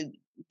off the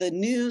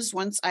news,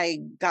 once I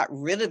got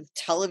rid of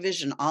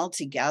television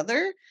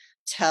altogether,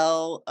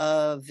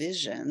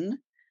 television,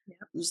 yeah.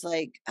 it was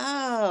like,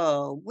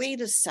 "Oh,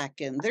 wait a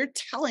second. They're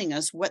telling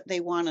us what they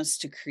want us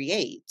to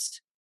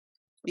create,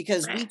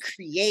 because we Right.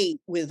 create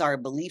with our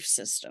belief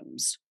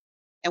systems.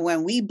 And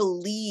when we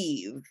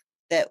believe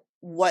that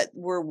what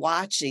we're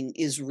watching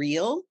is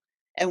real,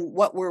 and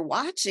what we're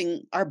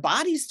watching, our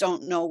bodies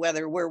don't know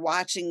whether we're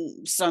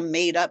watching some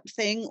made up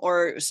thing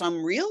or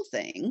some real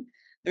thing.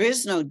 There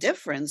is no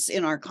difference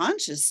in our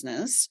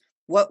consciousness.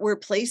 What we're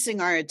placing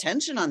our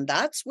attention on,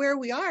 that's where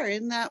we are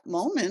in that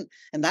moment.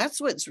 And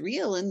that's what's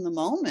real in the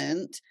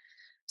moment.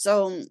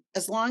 So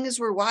as long as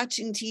we're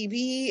watching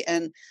TV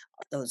and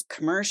those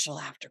commercial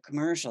after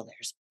commercial,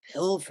 there's a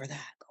pill for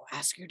that. Go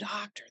ask your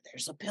doctor.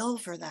 There's a pill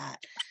for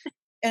that.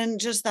 And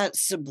just that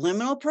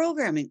subliminal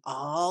programming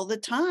all the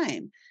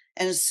time.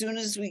 And as soon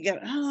as we get,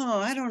 oh,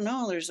 I don't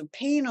know, there's a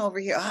pain over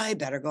here. I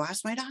better go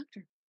ask my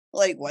doctor.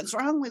 Like, what's Mhm.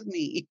 wrong with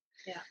me?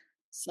 Yeah,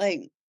 It's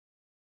like,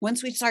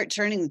 once we start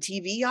turning the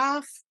TV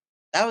off,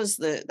 that was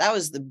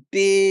the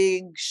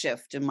big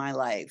shift in my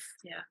life.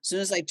 yeah. As soon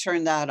as I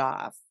turned that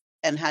off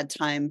and had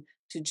time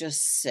to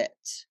just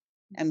sit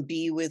and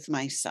be with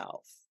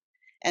myself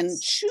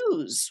and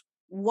choose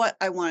what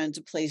I wanted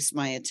to place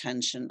my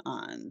attention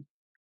on.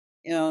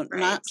 Not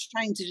Right.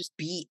 trying to just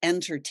be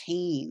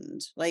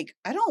entertained. Like,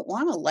 I don't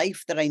want a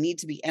life that I need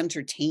to be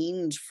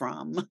entertained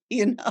from,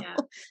 you know? Yeah.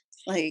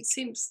 Like,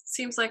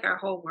 Seems like our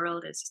whole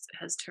world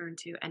has turned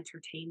to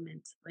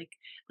entertainment.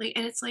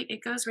 And it's like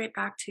it goes right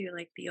back to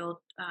like the old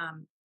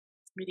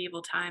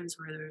medieval times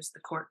where there's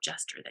the court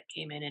jester that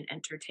came in and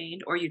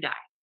entertained, or you die.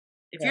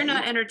 If you're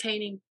not right?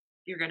 entertaining,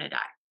 you're gonna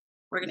die.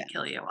 We're gonna Yeah.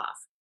 kill you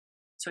off.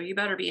 So you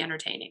better be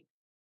entertaining.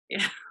 You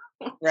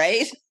know?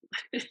 Right?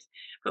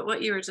 But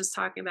what you were just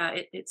talking about,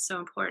 it's so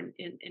important,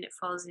 and it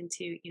falls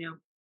into,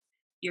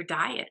 your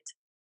diet.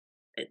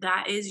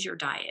 That is your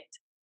diet.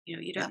 You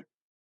Yeah. don't,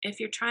 if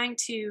you're trying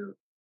to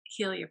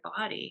heal your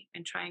body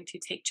and trying to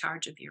take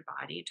charge of your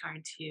body,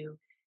 trying to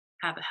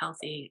have a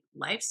healthy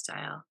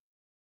lifestyle,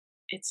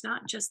 it's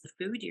not just the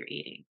food you're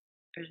eating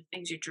or the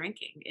things you're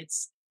drinking,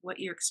 it's what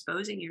you're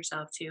exposing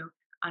yourself to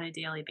on a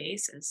daily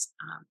basis,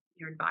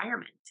 your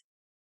environment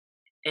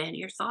and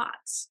your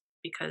thoughts,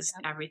 because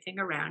Yeah. everything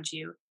around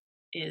you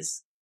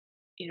is,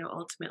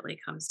 ultimately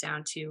comes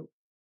down to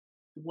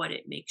what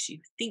it makes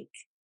you think,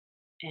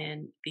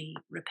 and the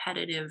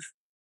repetitive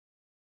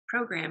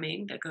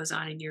programming that goes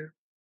on in your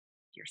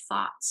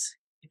thoughts.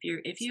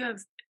 If you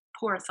have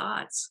poor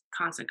thoughts,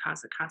 constant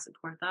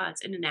poor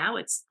thoughts, and now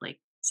it's like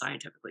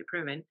scientifically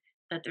proven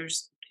that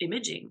there's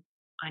imaging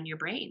on your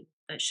brain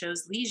that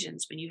shows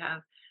lesions when you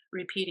have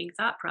repeating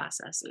thought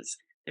processes.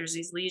 There's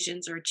these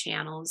lesions or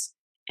channels,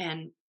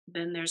 and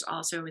then there's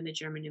also in the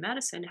German new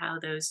medicine how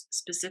those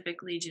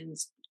specific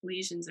lesions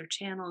or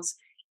channels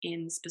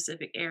in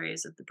specific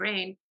areas of the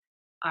brain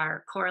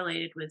are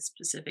correlated with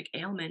specific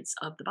ailments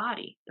of the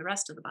body, the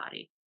rest of the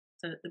body.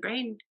 So the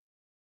brain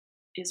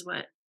is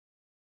what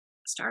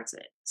starts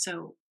it.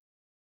 So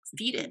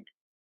feed it.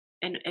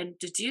 And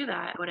to do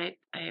that, what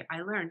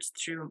I learned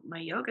through my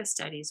yoga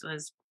studies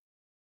was,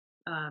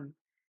 um,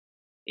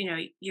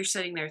 you're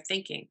sitting there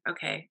thinking,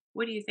 okay,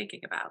 what are you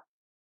thinking about?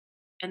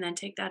 And then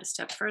take that a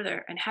step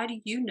further. And how do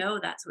you know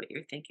that's what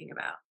you're thinking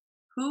about?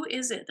 Who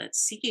is it that's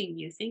seeing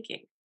you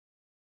thinking?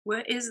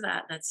 What is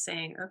that that's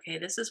saying, okay,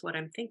 this is what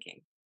I'm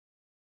thinking?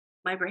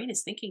 My brain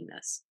is thinking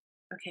this.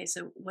 Okay,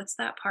 so what's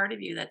that part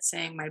of you that's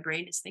saying my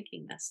brain is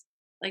thinking this?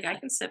 Like I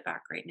can sit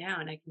back right now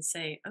and I can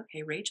say,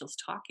 okay, Rachel's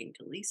talking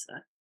to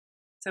Lisa.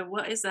 So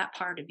what is that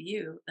part of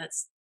you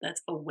that's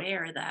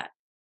aware that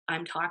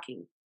I'm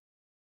talking?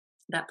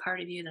 That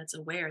part of you that's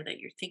aware that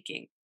you're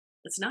thinking.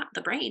 It's not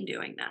the brain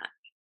doing that.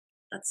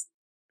 That's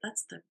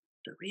that's the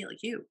real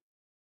you.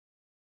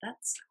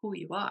 That's who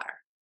you are.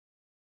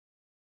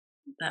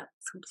 That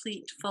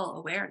complete full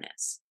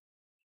awareness.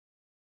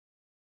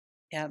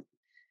 Yeah.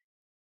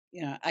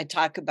 I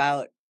talk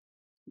about,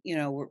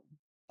 we're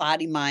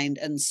body, mind,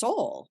 and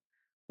soul.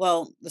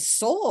 Well, the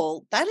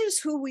soul, that is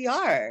who we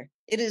are.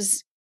 It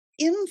is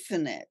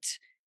infinite.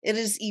 It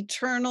is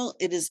eternal.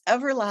 It is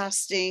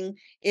everlasting.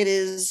 It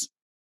is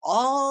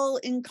all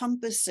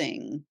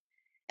encompassing.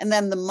 And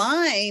then the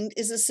mind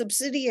is a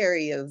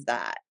subsidiary of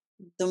that.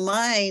 The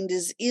mind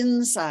is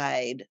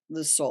inside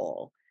the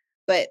soul.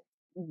 But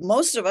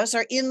most of us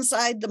are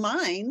inside the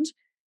mind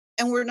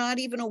and we're not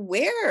even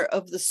aware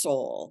of the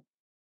soul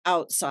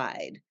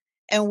outside.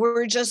 And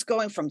we're just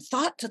going from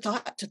thought to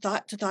thought to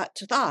thought to thought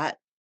to thought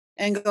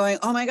and going,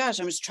 oh my gosh,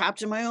 I'm just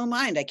trapped in my own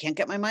mind. I can't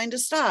get my mind to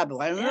stop.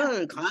 I don't Yeah.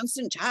 know,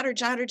 constant chatter,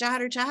 chatter,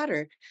 chatter,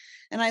 chatter.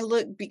 And I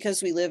look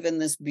because we live in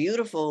this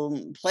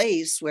beautiful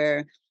place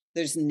where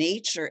there's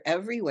nature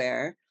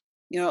everywhere.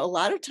 A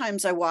lot of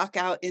times I walk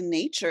out in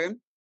nature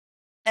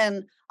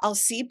and I'll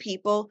see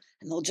people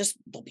and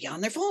they'll be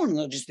on their phone and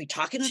they'll just be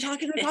talking and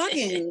talking and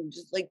talking,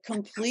 just like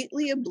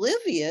completely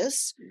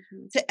oblivious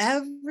Mhm. to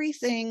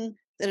everything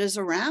that is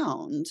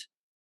around.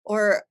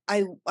 Or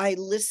I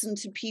listen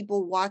to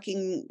people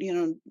walking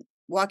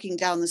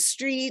down the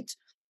street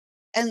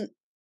and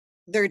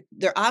they're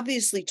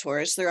obviously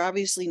tourists, they're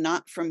obviously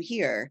not from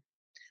here,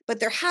 but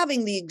they're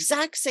having the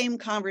exact same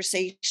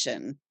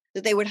conversation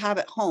that they would have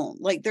at home.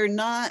 Like they're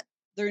not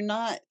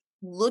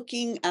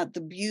looking at the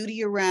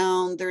beauty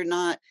around, they're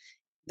not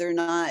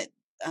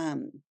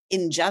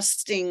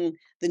ingesting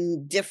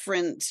the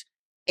different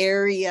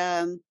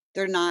area.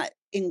 They're not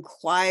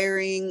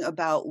inquiring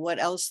about what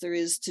else there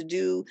is to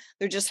do.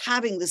 They're just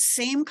having the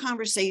same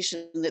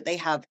conversation that they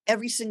have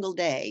every single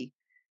day,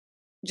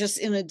 just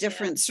in a Yeah.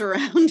 different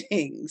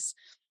surroundings.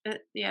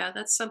 Yeah,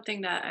 that's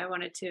something that I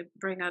wanted to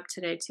bring up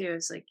today too.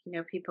 Is like,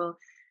 people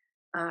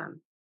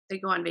um they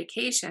go on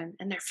vacation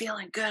and they're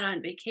feeling good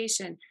on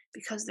vacation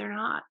because they're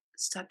not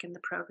stuck in the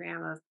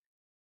program of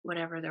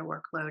whatever their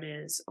workload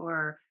is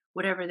or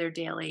whatever their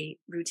daily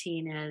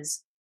routine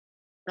is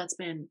that's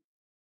been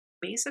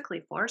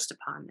basically forced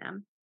upon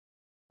them.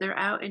 They're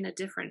out in a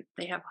different,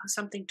 they have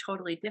something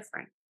totally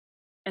different.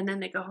 And then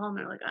they go home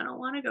and they're like, I don't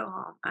want to go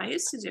home. I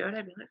used to do it.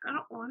 I'd be like, I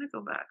don't want to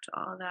go back to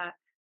all that.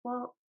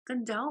 Well,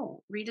 then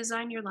don't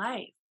redesign your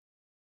life.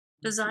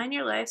 Design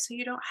your life so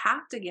you don't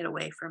have to get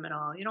away from it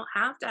all. You don't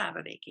have to have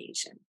a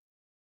vacation.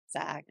 Just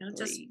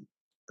Exactly.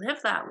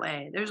 live that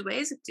way. There's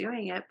ways of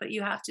doing it, but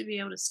you have to be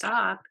able to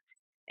stop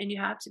and you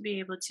have to be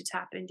able to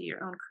tap into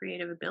your own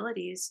creative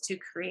abilities to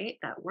create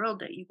that world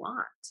that you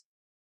want.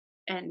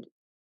 And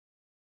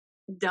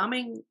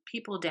dumbing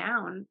people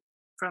down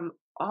from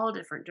all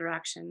different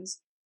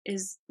directions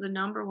is the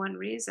number one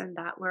reason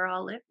that we're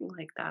all living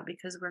like that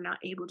because we're not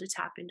able to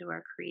tap into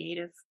our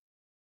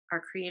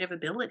creative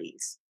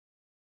abilities.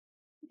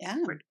 Yeah.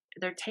 We're,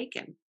 they're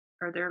taken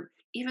or they're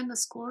even the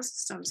school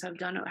systems have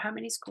done how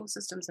many school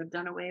systems have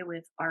done away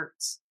with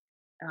arts,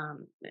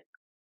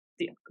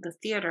 the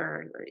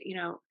theater,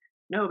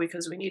 no,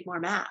 because we need more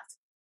math.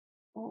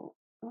 Well,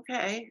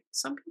 okay,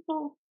 some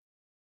people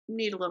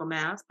need a little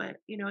math, but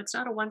it's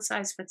not a one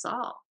size fits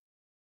all.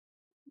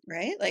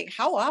 Right? Like,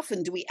 how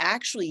often do we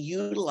actually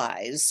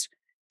utilize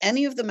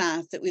any of the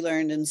math that we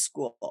learned in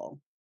school?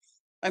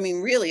 I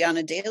mean, really, on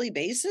a daily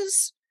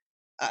basis?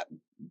 Uh,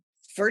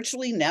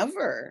 Virtually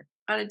never.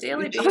 On a You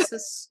daily know?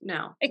 basis,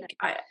 no. Like,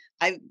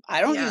 I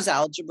I don't Yeah, use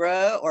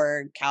algebra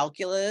or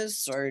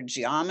calculus or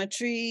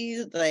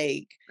geometry,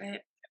 like,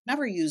 right.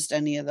 never used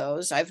any of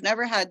those. I've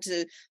never had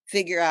to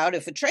figure out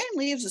if a train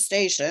leaves a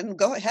station,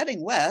 go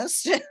heading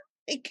west.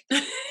 Like,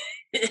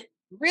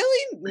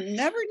 really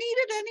never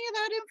needed any of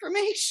that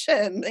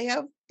information.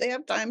 They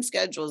have time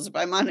schedules if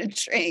I'm on a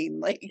train,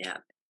 like, Yeah,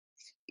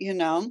 you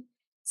know?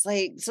 It's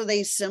like so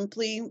they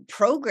simply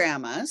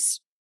program us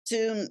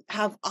to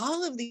have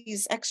all of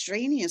these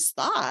extraneous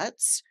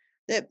thoughts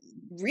that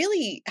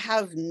really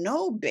have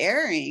no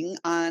bearing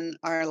on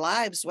our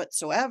lives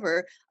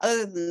whatsoever,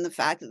 other than the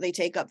fact that they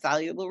take up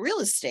valuable real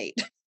estate.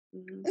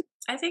 mhm.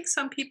 I think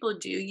some people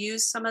do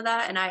use some of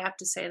that, and I have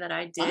to say that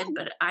I did, Oh,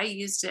 but I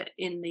used it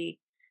in the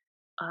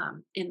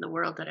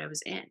world that I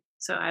was in.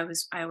 So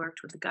I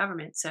worked with the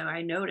government, so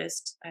I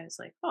noticed I was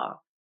like, "Oh,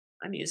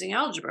 I'm using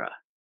algebra.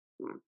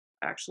 Hmm,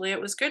 actually,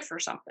 it was good for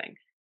something."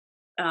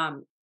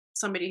 Um,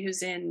 Somebody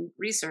who's in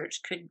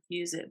research could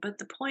use it, but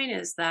the point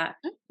is that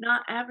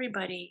not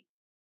everybody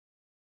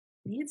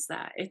needs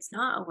that. It's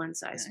not a one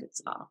size fits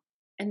Exactly. all.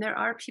 And there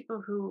are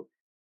people who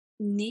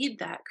need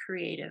that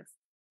creative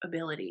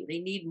ability. They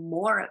need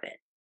more of it.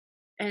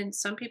 And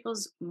some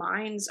people's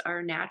minds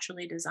are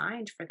naturally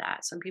designed for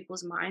that. Some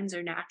people's minds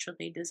are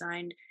naturally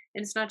designed,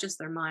 and it's not just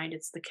their mind,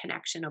 it's the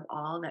connection of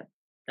all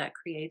that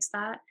creates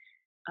that.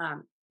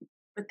 Um,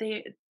 but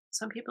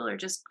some people are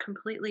just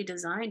completely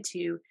designed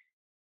to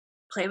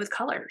play with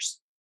colors.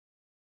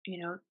 You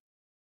know,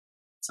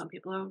 some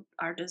people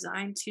are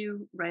designed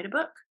to write a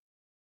book.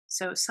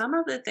 So some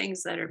of the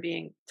things that are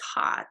being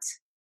taught,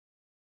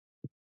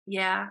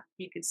 yeah,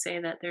 you could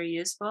say that they're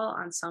useful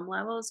on some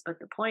levels, but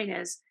the point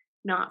is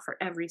not for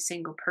every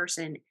single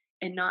person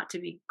and not to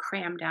be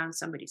crammed down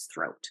somebody's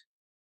throat.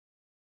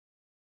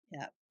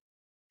 Yeah,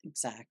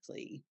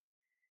 exactly.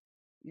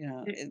 You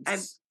know, I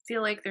it's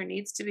feel like there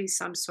needs to be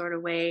some sort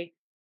of way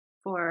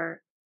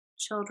for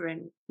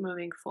children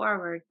moving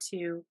forward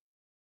to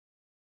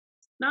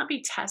not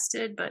be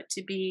tested, but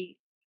to be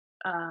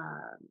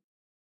um,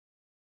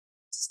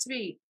 just to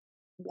be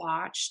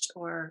watched,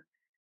 or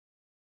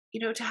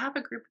to have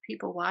a group of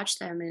people watch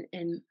them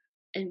and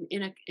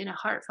in a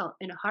heartfelt,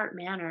 in a heart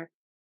manner,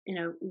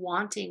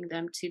 wanting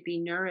them to be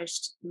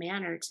nourished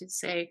manner, to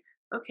say,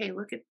 okay,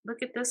 look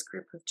at this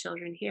group of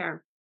children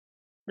here.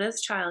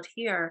 This child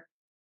here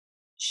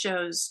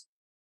shows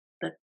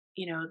that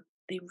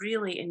they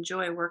really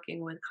enjoy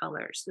working with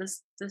colors.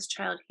 This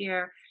child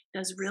here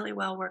does really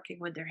well working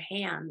with their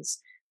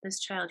hands. This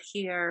child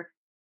here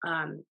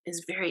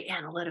is very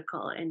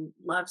analytical and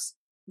loves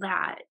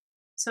that.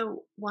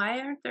 So why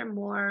aren't there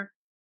more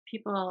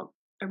people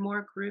or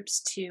more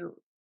groups to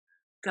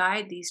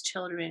guide these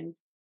children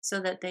so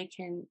that they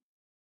can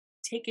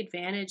take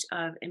advantage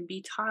of and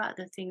be taught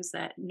the things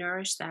that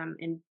nourish them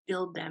and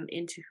build them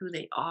into who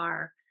they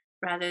are,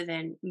 rather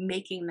than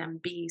making them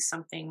be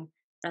something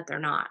that they're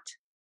not?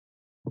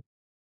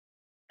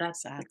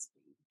 That's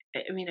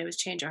exactly. I mean, it would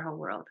change our whole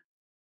world.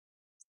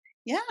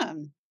 Yeah.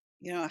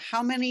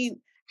 How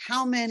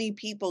many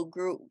people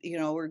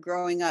were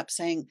growing up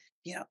saying,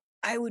 you know,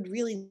 I would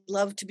really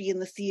love to be in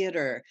the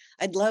theater.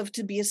 I'd love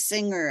to be a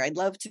singer. I'd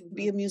love to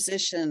be Mhm. a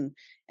musician.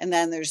 And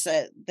then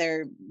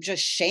they're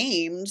just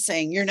shamed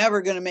saying, you're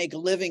never going to make a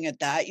living at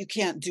that. You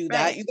can't do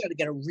that. Right, You got to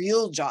get a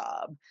real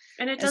job.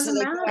 and it And so doesn't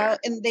they go out matter.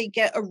 and they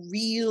get a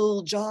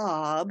real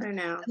job I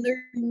know. and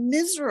they're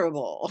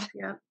miserable.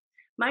 Yep.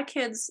 My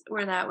kids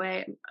were that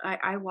way.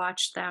 I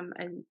watched them,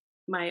 and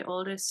my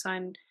oldest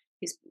son,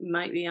 he's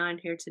might be on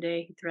here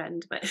today, he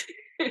threatened, but,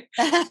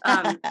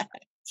 um,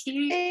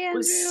 he Hey,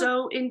 was Andrew.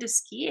 so into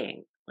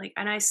skiing, like,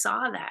 and I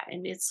saw that,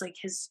 and it's like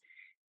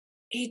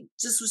he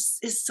just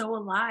is so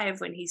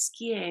alive when he's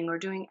skiing or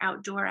doing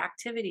outdoor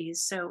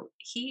activities. So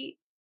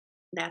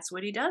that's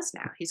what he does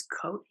now. He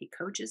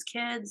coaches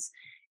kids,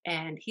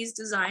 and he's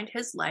designed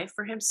his life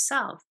for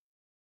himself.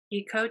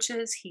 He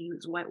coaches,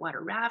 he's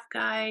whitewater raft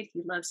guide,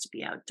 he loves to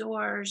be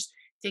outdoors,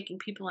 taking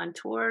people on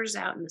tours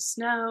out in the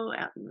snow,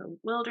 out in the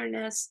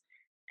wilderness,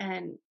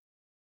 and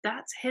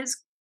that's his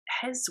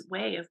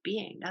way of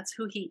being. That's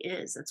who he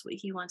is. That's what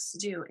he wants to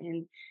do,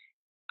 and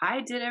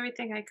I did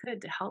everything I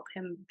could to help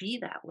him be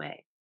that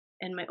way.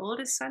 And my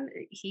oldest son,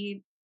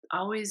 he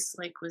always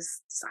like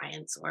was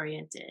science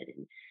oriented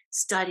and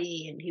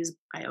study, and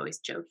I always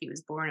joke he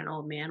was born an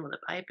old man with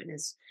a pipe in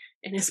his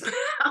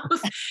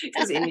mouth,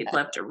 because he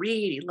loved to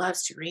read, he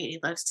loves to read, he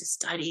loves to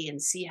study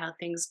and see how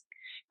things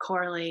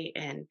correlate.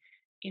 And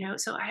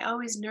so I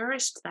always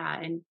nourished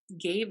that and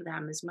gave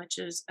them as much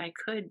as I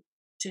could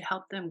to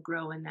help them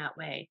grow in that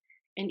way.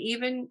 And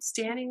even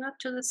standing up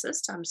to the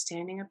system,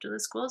 standing up to the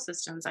school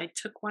systems. I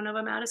took one of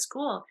them out of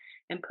school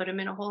and put them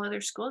in a whole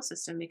other school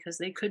system because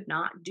they could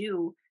not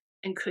do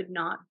and could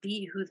not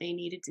be who they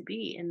needed to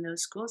be in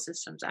those school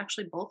systems.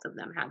 Actually, both of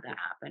them had that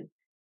happen.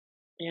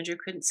 Andrew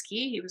couldn't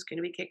ski. He was going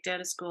to be kicked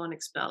out of school and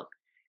expelled.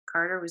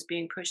 Carter was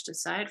being pushed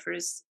aside for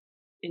his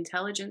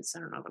intelligence. I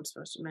don't know if I'm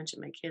supposed to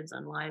mention my kids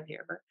on live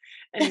here, but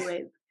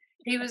anyway,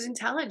 he was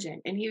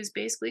intelligent, and he was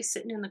basically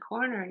sitting in the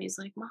corner, and he's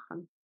like,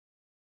 Mom,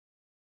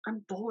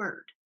 I'm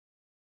bored.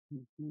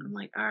 I'm Mhm.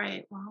 like, all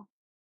right, well,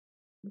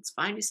 let's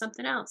find you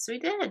something else. So he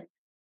did.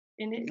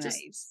 And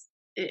Nice.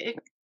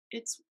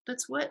 it's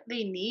that's what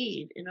they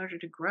need in order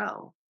to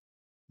grow.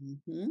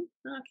 Mhm.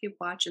 I'll keep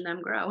watching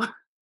them grow.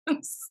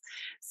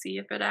 See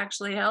if it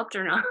actually helped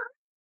or not.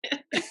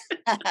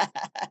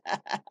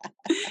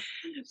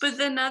 But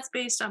then that's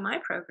based on my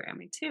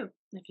programming too.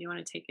 If you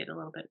want to take it a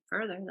little bit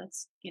further,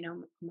 that's,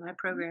 my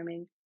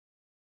programming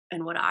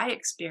and what I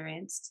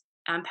experienced,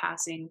 I'm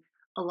passing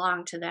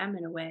along to them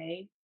in a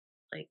way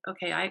like,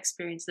 okay, I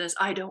experienced this.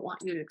 I don't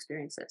want you to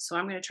experience it. So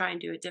I'm going to try and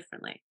do it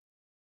differently.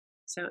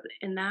 So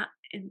in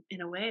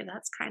a way,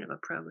 that's kind of a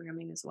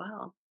programming as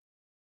well.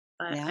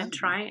 But Yeah,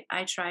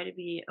 I try to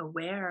be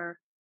aware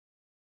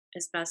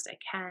as best I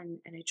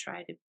can, and I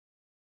try to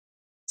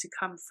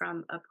come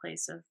from a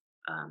place of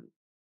um,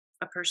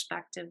 a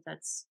perspective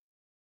that's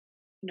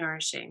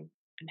nourishing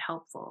and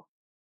helpful.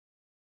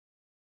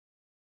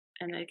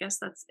 And I guess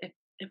that's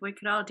if we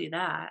could all do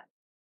that,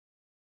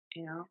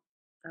 you know,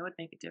 that would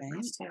make a right.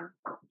 difference too.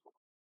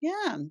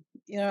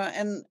 Yeah,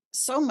 and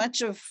so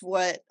much of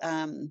what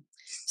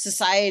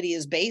society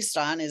is based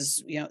on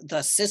is,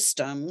 the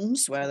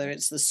systems, whether Mhm.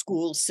 it's the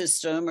school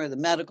system or the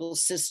medical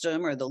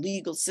system or the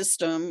legal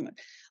system,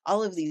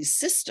 all of these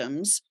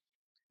systems,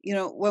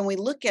 when we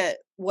look at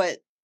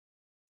what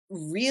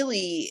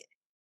really,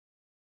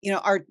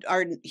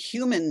 our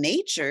human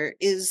nature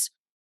is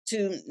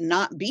to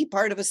not be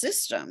part of a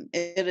system.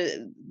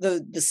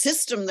 The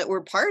system that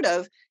we're part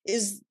of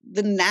is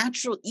the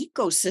natural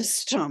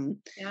ecosystem,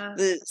 Yeah,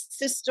 the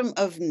system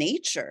of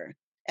nature.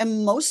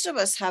 And most of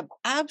us have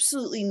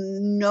absolutely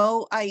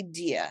no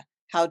idea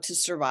how to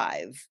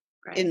survive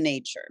right. in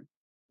nature.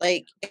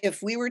 Like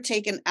if we were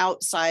taken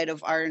outside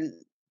of our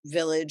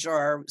village or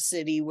our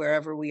city,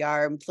 wherever we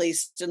are, and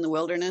placed in the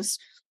wilderness,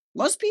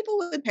 most people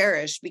would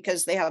perish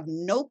because they have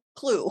no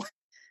clue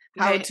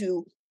how Right.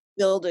 to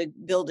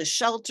build a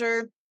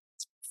shelter,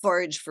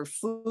 forage for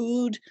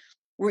food.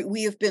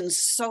 We have been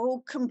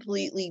so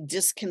completely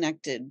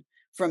disconnected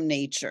from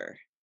nature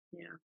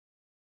Yeah.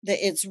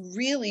 that it's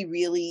really,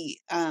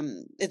 really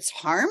it's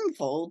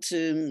harmful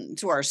to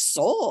our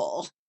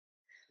soul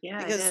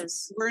Yeah, it because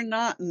is. we're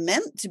not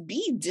meant to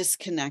be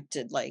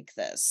disconnected like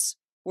this.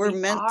 We're We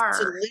meant to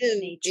are live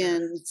nature.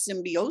 in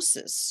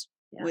symbiosis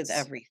with Yes.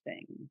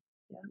 everything.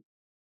 Yeah.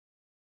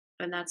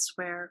 And that's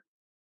where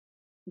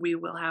we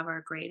will have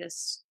our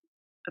greatest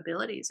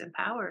abilities and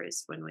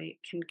powers when we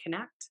can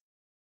connect.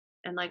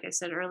 And like I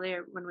said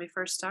earlier, when we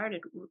first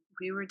started,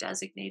 we were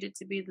designated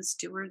to be the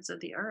stewards of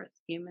the earth.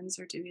 Humans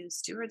are to be the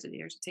stewards of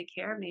the earth, to take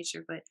care of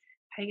nature. But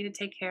how are you going to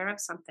take care of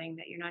something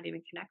that you're not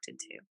even connected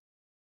to?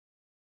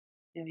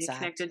 You're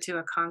connected Exactly. to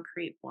a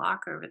concrete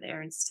block over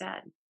there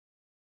instead.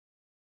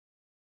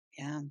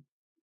 Yeah.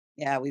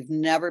 Yeah, we've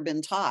never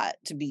been taught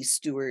to be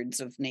stewards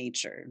of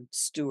nature, Mhm.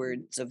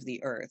 stewards of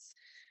the earth.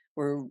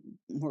 We're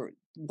we're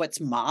what's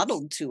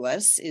modeled to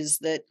us is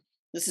that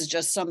this is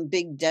just some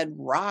big dead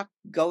rock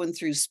going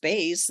through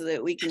space so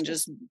that we can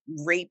just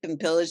rape and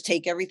pillage,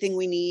 take everything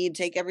we need,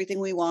 take everything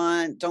we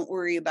want, don't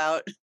worry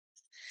about, you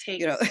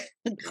Take, know,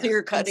 yeah,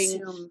 clear cutting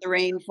consume, the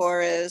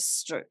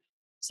rainforest or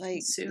it's like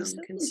this consume,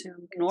 isn't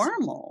consume, consume.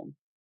 normal.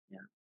 Yeah.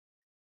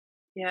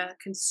 Yeah.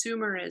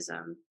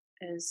 Consumerism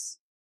is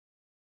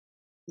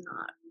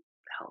not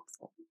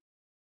helpful.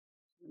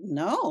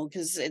 No,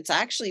 because it's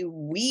actually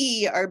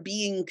we are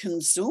being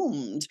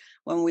consumed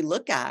when we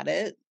look at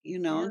it.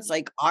 Yeah. It's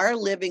like our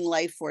living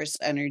life force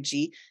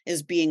energy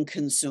is being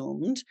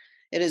consumed.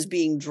 It is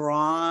being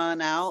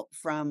drawn out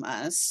from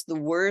us. The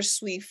worse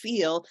we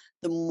feel,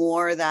 the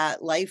more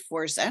that life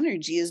force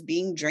energy is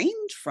being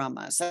drained from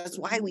us. That's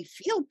why Hmm. we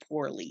feel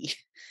poorly,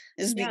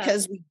 is Yeah.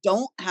 because we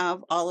don't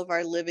have all of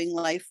our living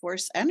life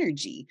force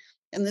energy.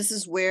 And this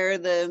is where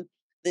the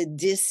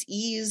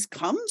dis-ease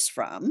comes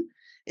from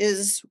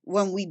is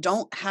when we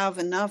don't have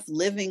enough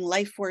living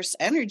life force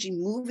energy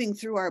moving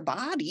through our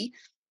body,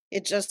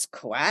 it just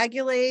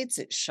coagulates,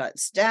 it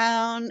shuts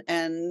down,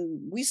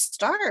 and we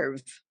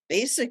starve,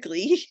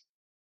 basically.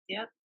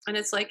 Yep. And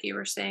it's like you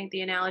were saying,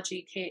 the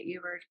analogy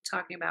you were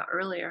talking about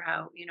earlier,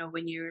 how,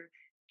 when you're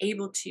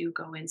able to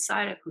go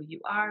inside of who you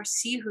are,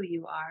 see who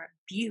you are,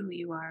 be who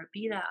you are,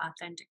 be that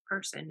authentic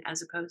person,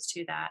 as opposed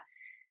to that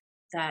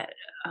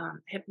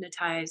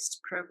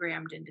hypnotized,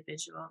 programmed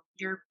individual,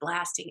 you're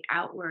blasting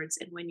outwards.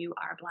 And when you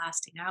are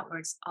blasting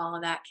outwards, all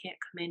of that can't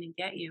come in and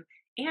get you.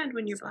 And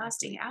when you're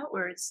blasting Exactly.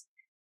 outwards,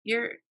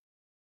 you're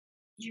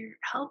you're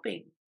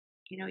helping,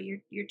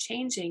 you're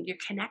changing, you're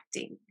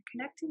connecting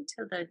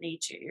to the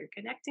nature, you're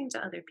connecting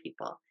to other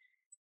people,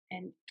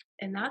 and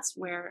that's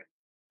where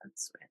the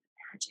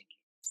magic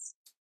is.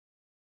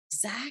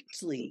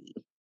 Exactly.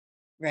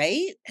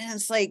 Right? And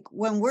it's like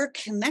when we're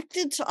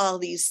connected to all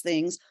of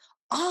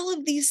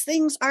these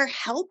things are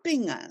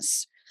helping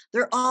us.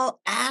 They're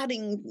all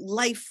adding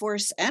life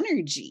force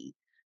energy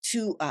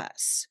to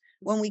us.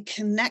 When we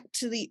connect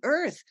to the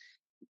earth,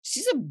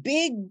 she's a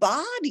big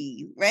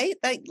body, right?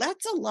 Like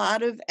that's a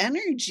lot of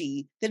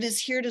energy that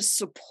is here to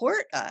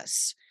support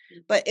us.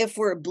 Mhm. But if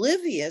we're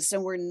oblivious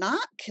and we're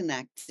not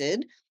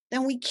connected,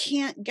 then we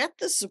can't get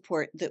the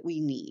support that we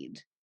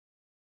need.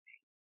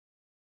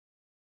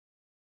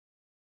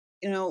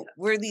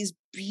 We're these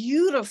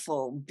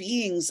beautiful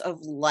beings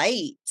of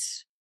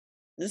light.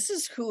 This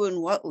is who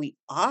and what we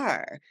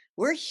are.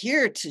 We're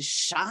here to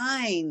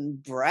shine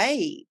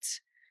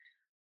bright.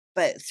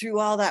 But through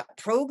all that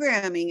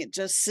programming, it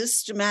just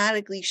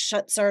systematically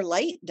shuts our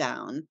light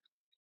down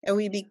and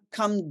we Yeah.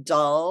 become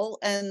dull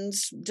and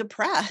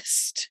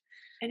depressed.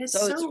 And it's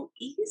So it's so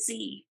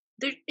easy.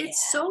 It's yeah,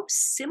 so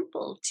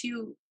simple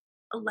to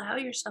allow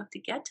yourself to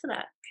get to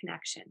that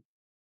connection,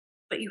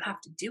 but you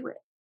have to do it.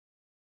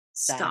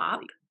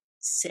 Stop, exactly.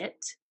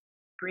 sit, Yeah,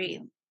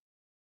 breathe.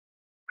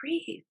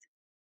 Breathe.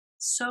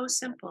 So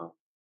simple.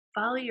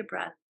 Follow your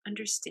breath.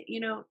 Understand,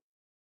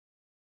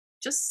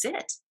 just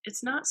sit.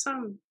 It's not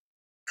some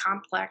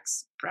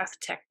complex breath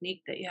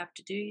technique that you have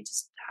to do. You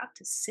just have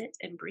to sit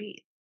and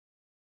breathe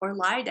or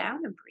lie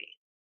down and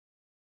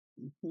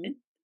breathe. mhm,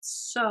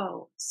 It's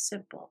so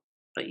simple,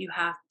 but you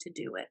have to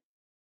do it.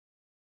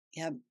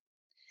 yep.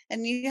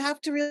 And you have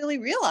to really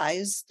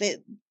realize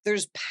that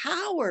there's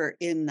power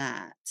in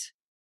that.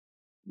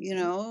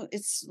 Mhm.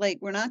 It's like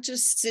we're not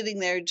just sitting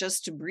there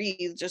just to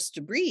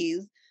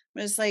breathe,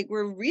 but it's like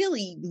we're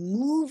really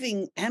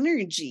moving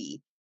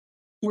energy.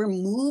 We're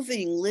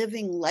moving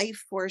living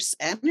life force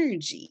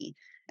energy,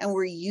 and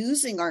we're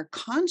using our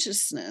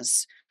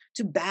consciousness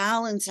to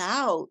balance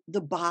out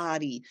the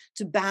body,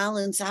 to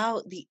balance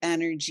out the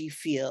energy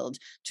field,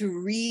 to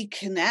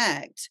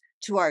reconnect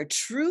to our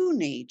true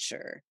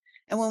nature.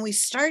 And when we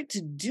start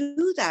to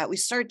do that, we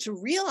start to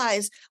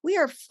realize we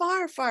are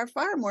far, far,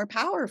 far more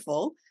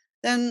powerful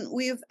than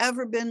we've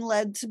ever been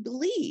led to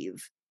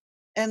believe.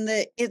 And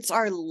that it's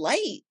our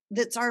light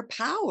that's our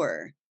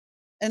power.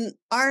 And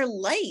our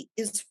light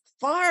is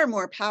far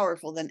more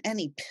powerful than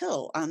any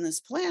pill on this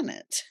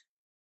planet,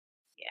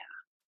 Yeah.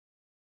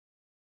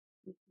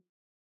 Mhm.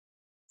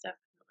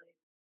 Definitely.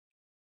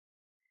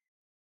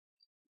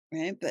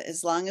 right? But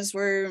as long as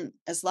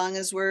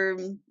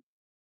we're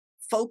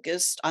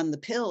focused on the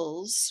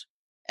pills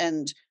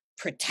and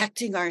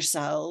protecting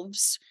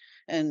ourselves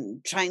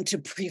and trying to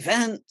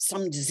prevent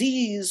some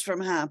disease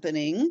from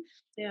happening,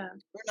 Yeah.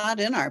 we're not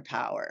in our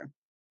power.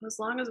 As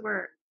long as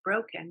we're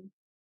broken,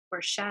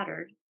 we're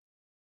shattered,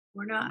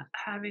 we're not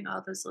having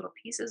all those little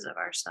pieces of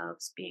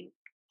ourselves being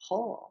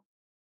whole.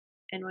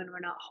 And when we're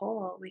not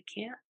whole, we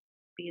can't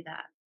be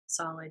that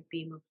solid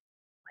beam of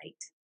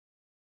light.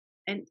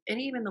 And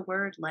even the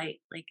word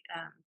light, like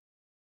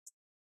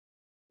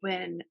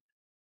when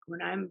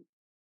when I'm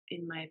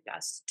in my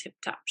best tip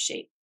top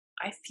shape,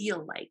 I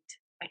feel light.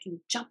 I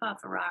can jump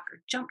off a rock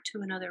or jump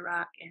to another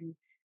rock. And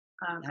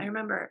I Yep.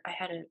 remember I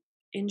had an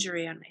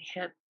injury on my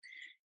hip,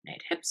 and I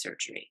had hip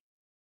surgery,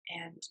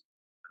 and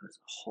it was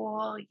a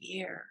whole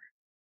year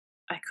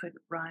I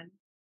couldn't run,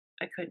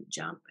 I couldn't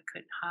jump, I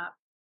couldn't hop,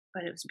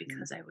 but it was Mm.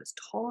 because I was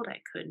told I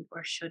couldn't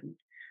or shouldn't.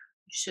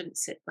 You shouldn't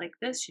sit like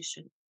this. You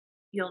should.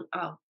 You'll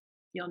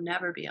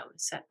never be able to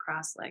sit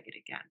cross-legged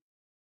again.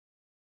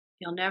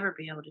 You'll never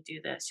be able to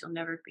do this. You'll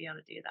never be able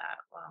to do that.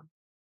 Well,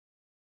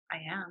 I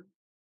am.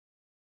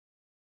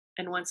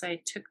 And once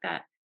I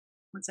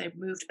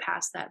moved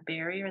past that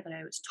barrier that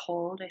I was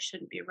told I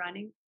shouldn't be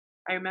running,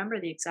 I remember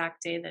the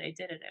exact day that I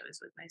did it. I was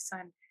with my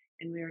son,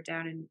 and we were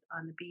down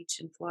on the beach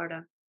in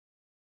Florida,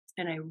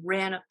 and I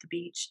ran up the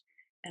beach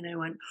and I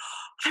went,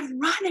 I'm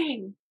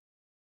running.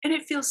 And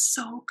it feels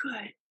so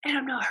good. And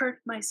I'm not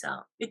hurting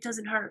myself. It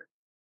doesn't hurt.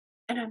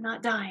 And I'm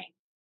not dying.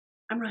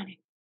 I'm running.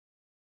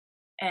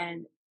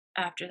 And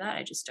after that,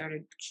 I just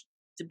started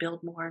to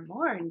build more and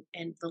more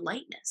and the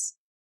lightness.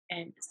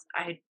 And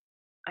I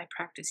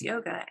practice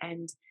yoga,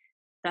 and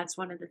that's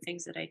one of the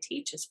things that I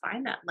teach is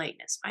find that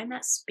lightness, find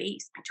that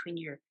space between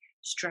your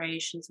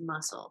striations of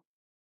muscle,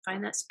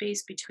 find that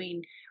space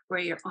between where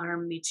your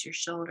arm meets your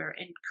shoulder,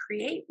 and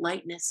create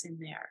lightness in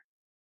there.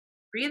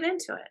 Breathe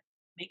into it,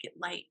 make it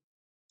light.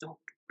 Don't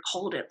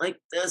hold it like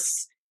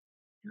this.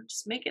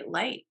 Just make it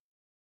light.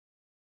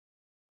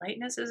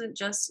 Lightness isn't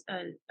just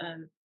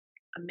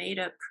a made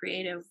up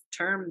creative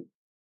term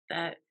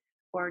that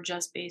or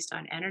just based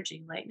on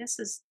energy. Lightness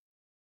is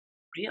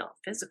real,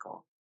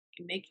 physical.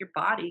 You make your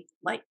body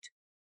light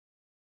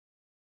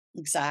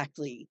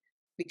Exactly.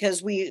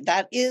 Because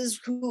that is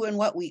who and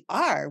what we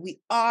are. We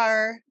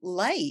are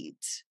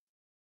light.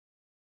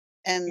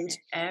 in And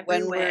every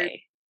when we're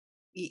way.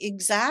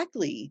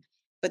 exactly.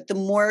 But the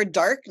more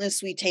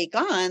darkness we take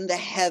on, the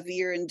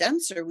heavier and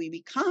denser we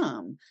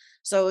become.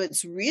 So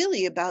it's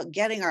really about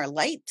getting our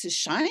light to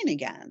shine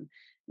again.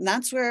 And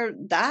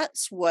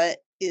that's what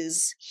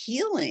is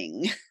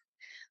healing.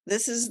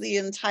 This is the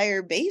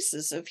entire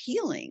basis of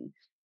healing.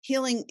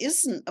 Healing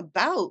isn't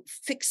about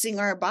fixing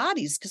our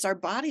bodies because our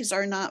bodies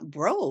are not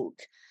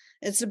broke.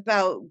 It's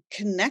about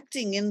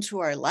connecting into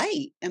our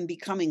light and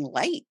becoming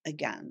light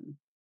again.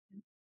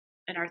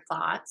 And our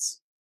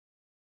thoughts.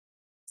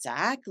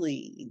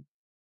 Exactly.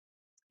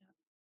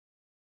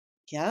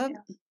 Yep.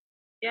 Yeah.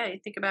 Yeah, you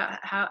think about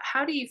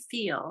how do you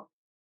feel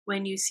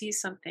when you see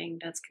something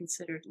that's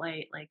considered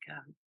light, like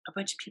a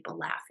bunch of people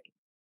laughing,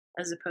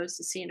 as opposed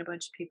to seeing a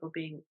bunch of people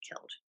being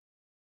killed.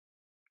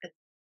 It's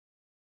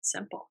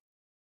simple.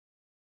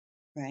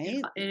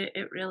 Right.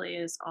 It really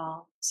is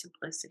all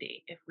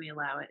simplicity if we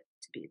allow it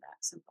to be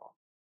that simple.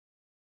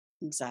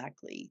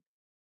 Exactly.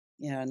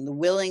 Yeah. And the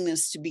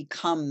willingness to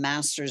become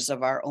masters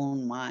of our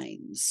own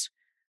minds,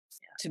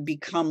 to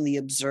become the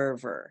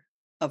observer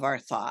of our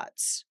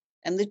thoughts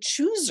and the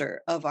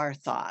chooser of our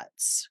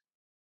thoughts.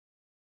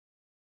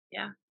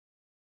 Yeah,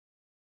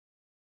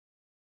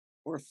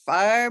 We're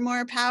far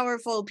more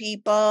powerful,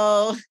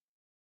 people.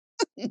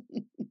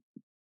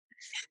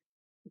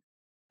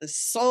 The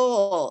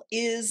soul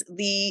is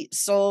the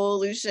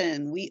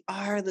solution. We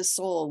are the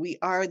soul. We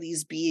are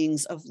these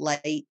beings of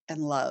light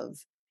and love.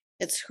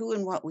 It's who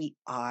and what we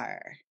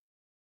are.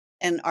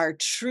 And our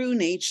true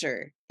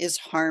nature is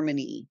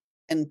harmony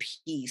and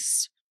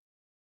peace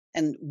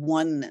and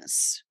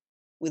oneness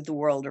with the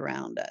world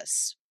around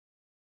us.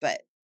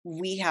 But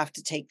we have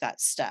to take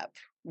that step.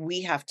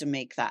 We have to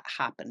make that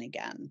happen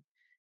again.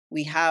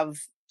 We have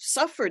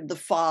suffered the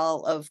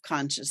fall of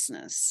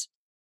consciousness.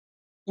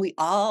 We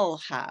all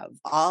have,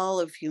 all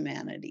of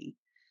humanity.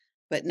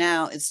 But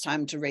now it's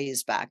time to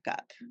raise back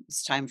up.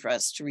 It's time for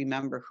us to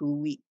remember who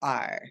we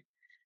are,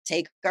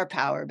 take our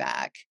power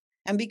back,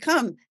 and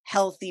become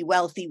healthy,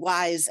 wealthy,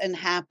 wise, and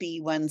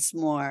happy once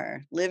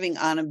more, living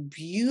on a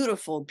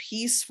beautiful,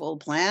 peaceful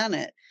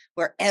planet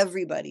where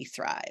everybody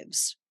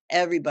thrives,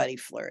 everybody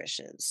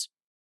flourishes.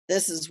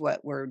 This is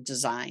what we're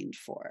designed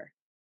for.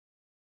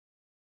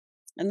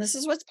 And this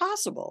is what's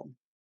possible.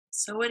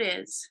 So it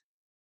is.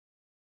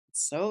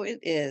 So it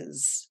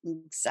is.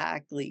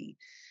 Exactly.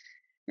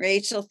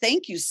 Rachel,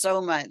 thank you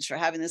so much for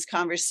having this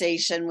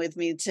conversation with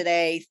me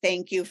today.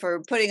 Thank you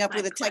for putting up My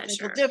with the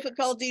technical pleasure.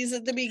 difficulties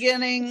at the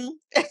beginning.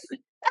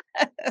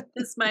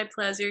 It's my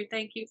pleasure.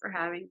 Thank you for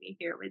having me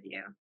here with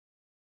you.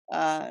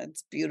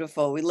 It's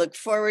beautiful. We look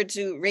forward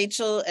to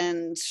Rachel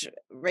and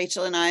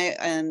I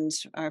and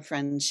our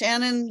friend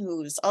Shannon,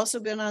 who's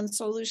also been on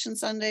SOULution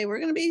Sunday. We're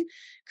going to be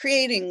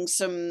creating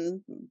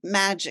some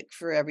magic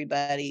for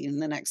everybody in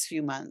the next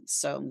few months.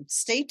 So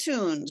stay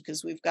tuned,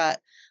 because we've got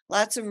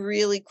lots of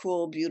really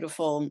cool,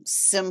 beautiful,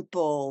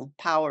 simple,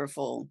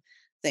 powerful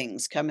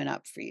things coming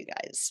up for you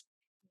guys.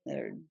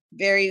 They're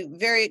very,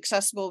 very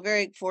accessible,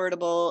 very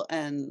affordable,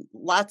 and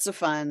lots of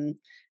fun,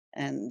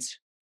 and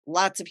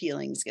lots of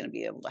healing is going to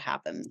be able to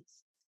happen.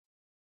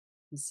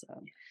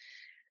 So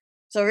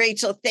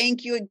Rachel,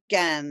 thank you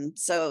again.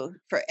 So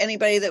for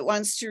anybody that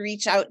wants to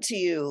reach out to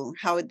you,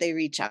 how would they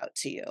reach out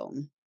to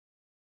you?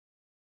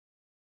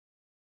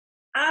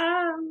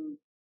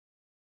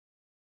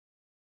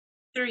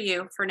 Through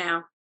you for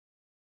now.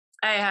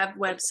 I have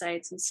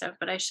websites and stuff,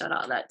 but I shut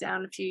all that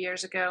down a few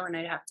years ago, and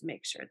I'd have to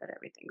make sure that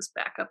everything's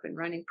back up and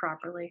running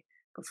properly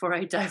before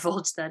I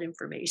divulge that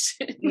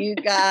information. You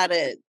got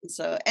it.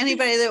 So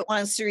anybody that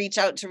wants to reach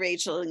out to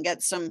Rachel and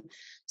get some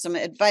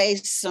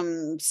advice,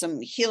 some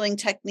healing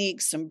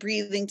techniques, some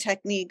breathing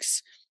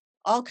techniques,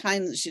 all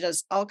kinds. She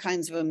does all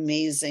kinds of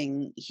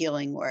amazing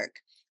healing work.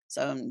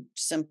 So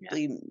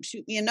simply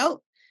shoot me a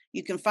note.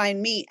 You can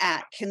find me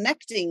at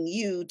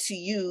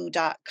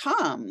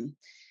connectingyoutoyou.com,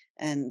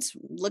 and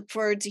look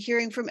forward to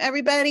hearing from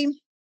everybody.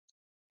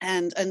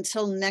 And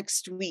until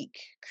next week,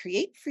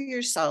 create for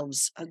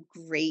yourselves a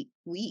great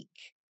week.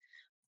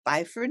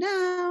 Bye for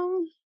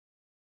now.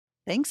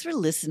 Thanks for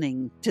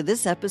listening to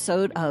this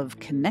episode of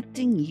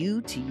Connecting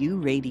You to You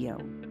Radio.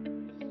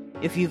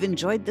 If you've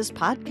enjoyed this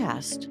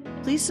podcast,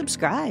 please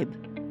subscribe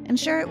and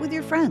share it with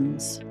your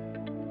friends.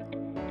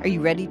 Are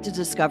you ready to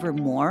discover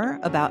more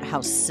about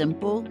how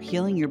simple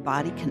healing your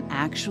body can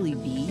actually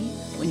be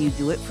when you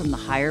do it from the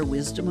higher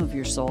wisdom of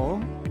your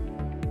soul?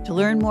 To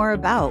learn more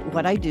about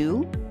what I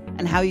do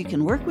and how you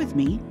can work with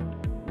me,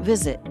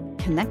 visit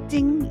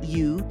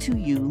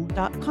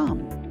connectingyoutoyou.com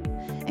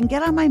and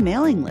get on my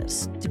mailing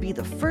list to be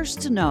the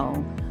first to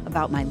know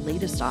about my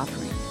latest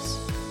offerings.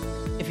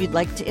 If you'd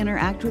like to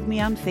interact with me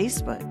on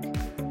Facebook,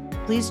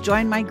 please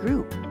join my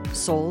group,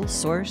 Soul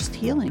Sourced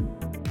Healing.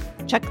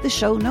 Check the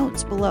show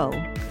notes below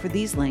for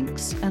these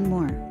links and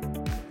more.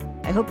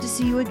 I hope to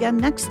see you again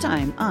next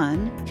time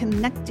on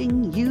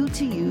Connecting You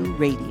to You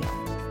Radio.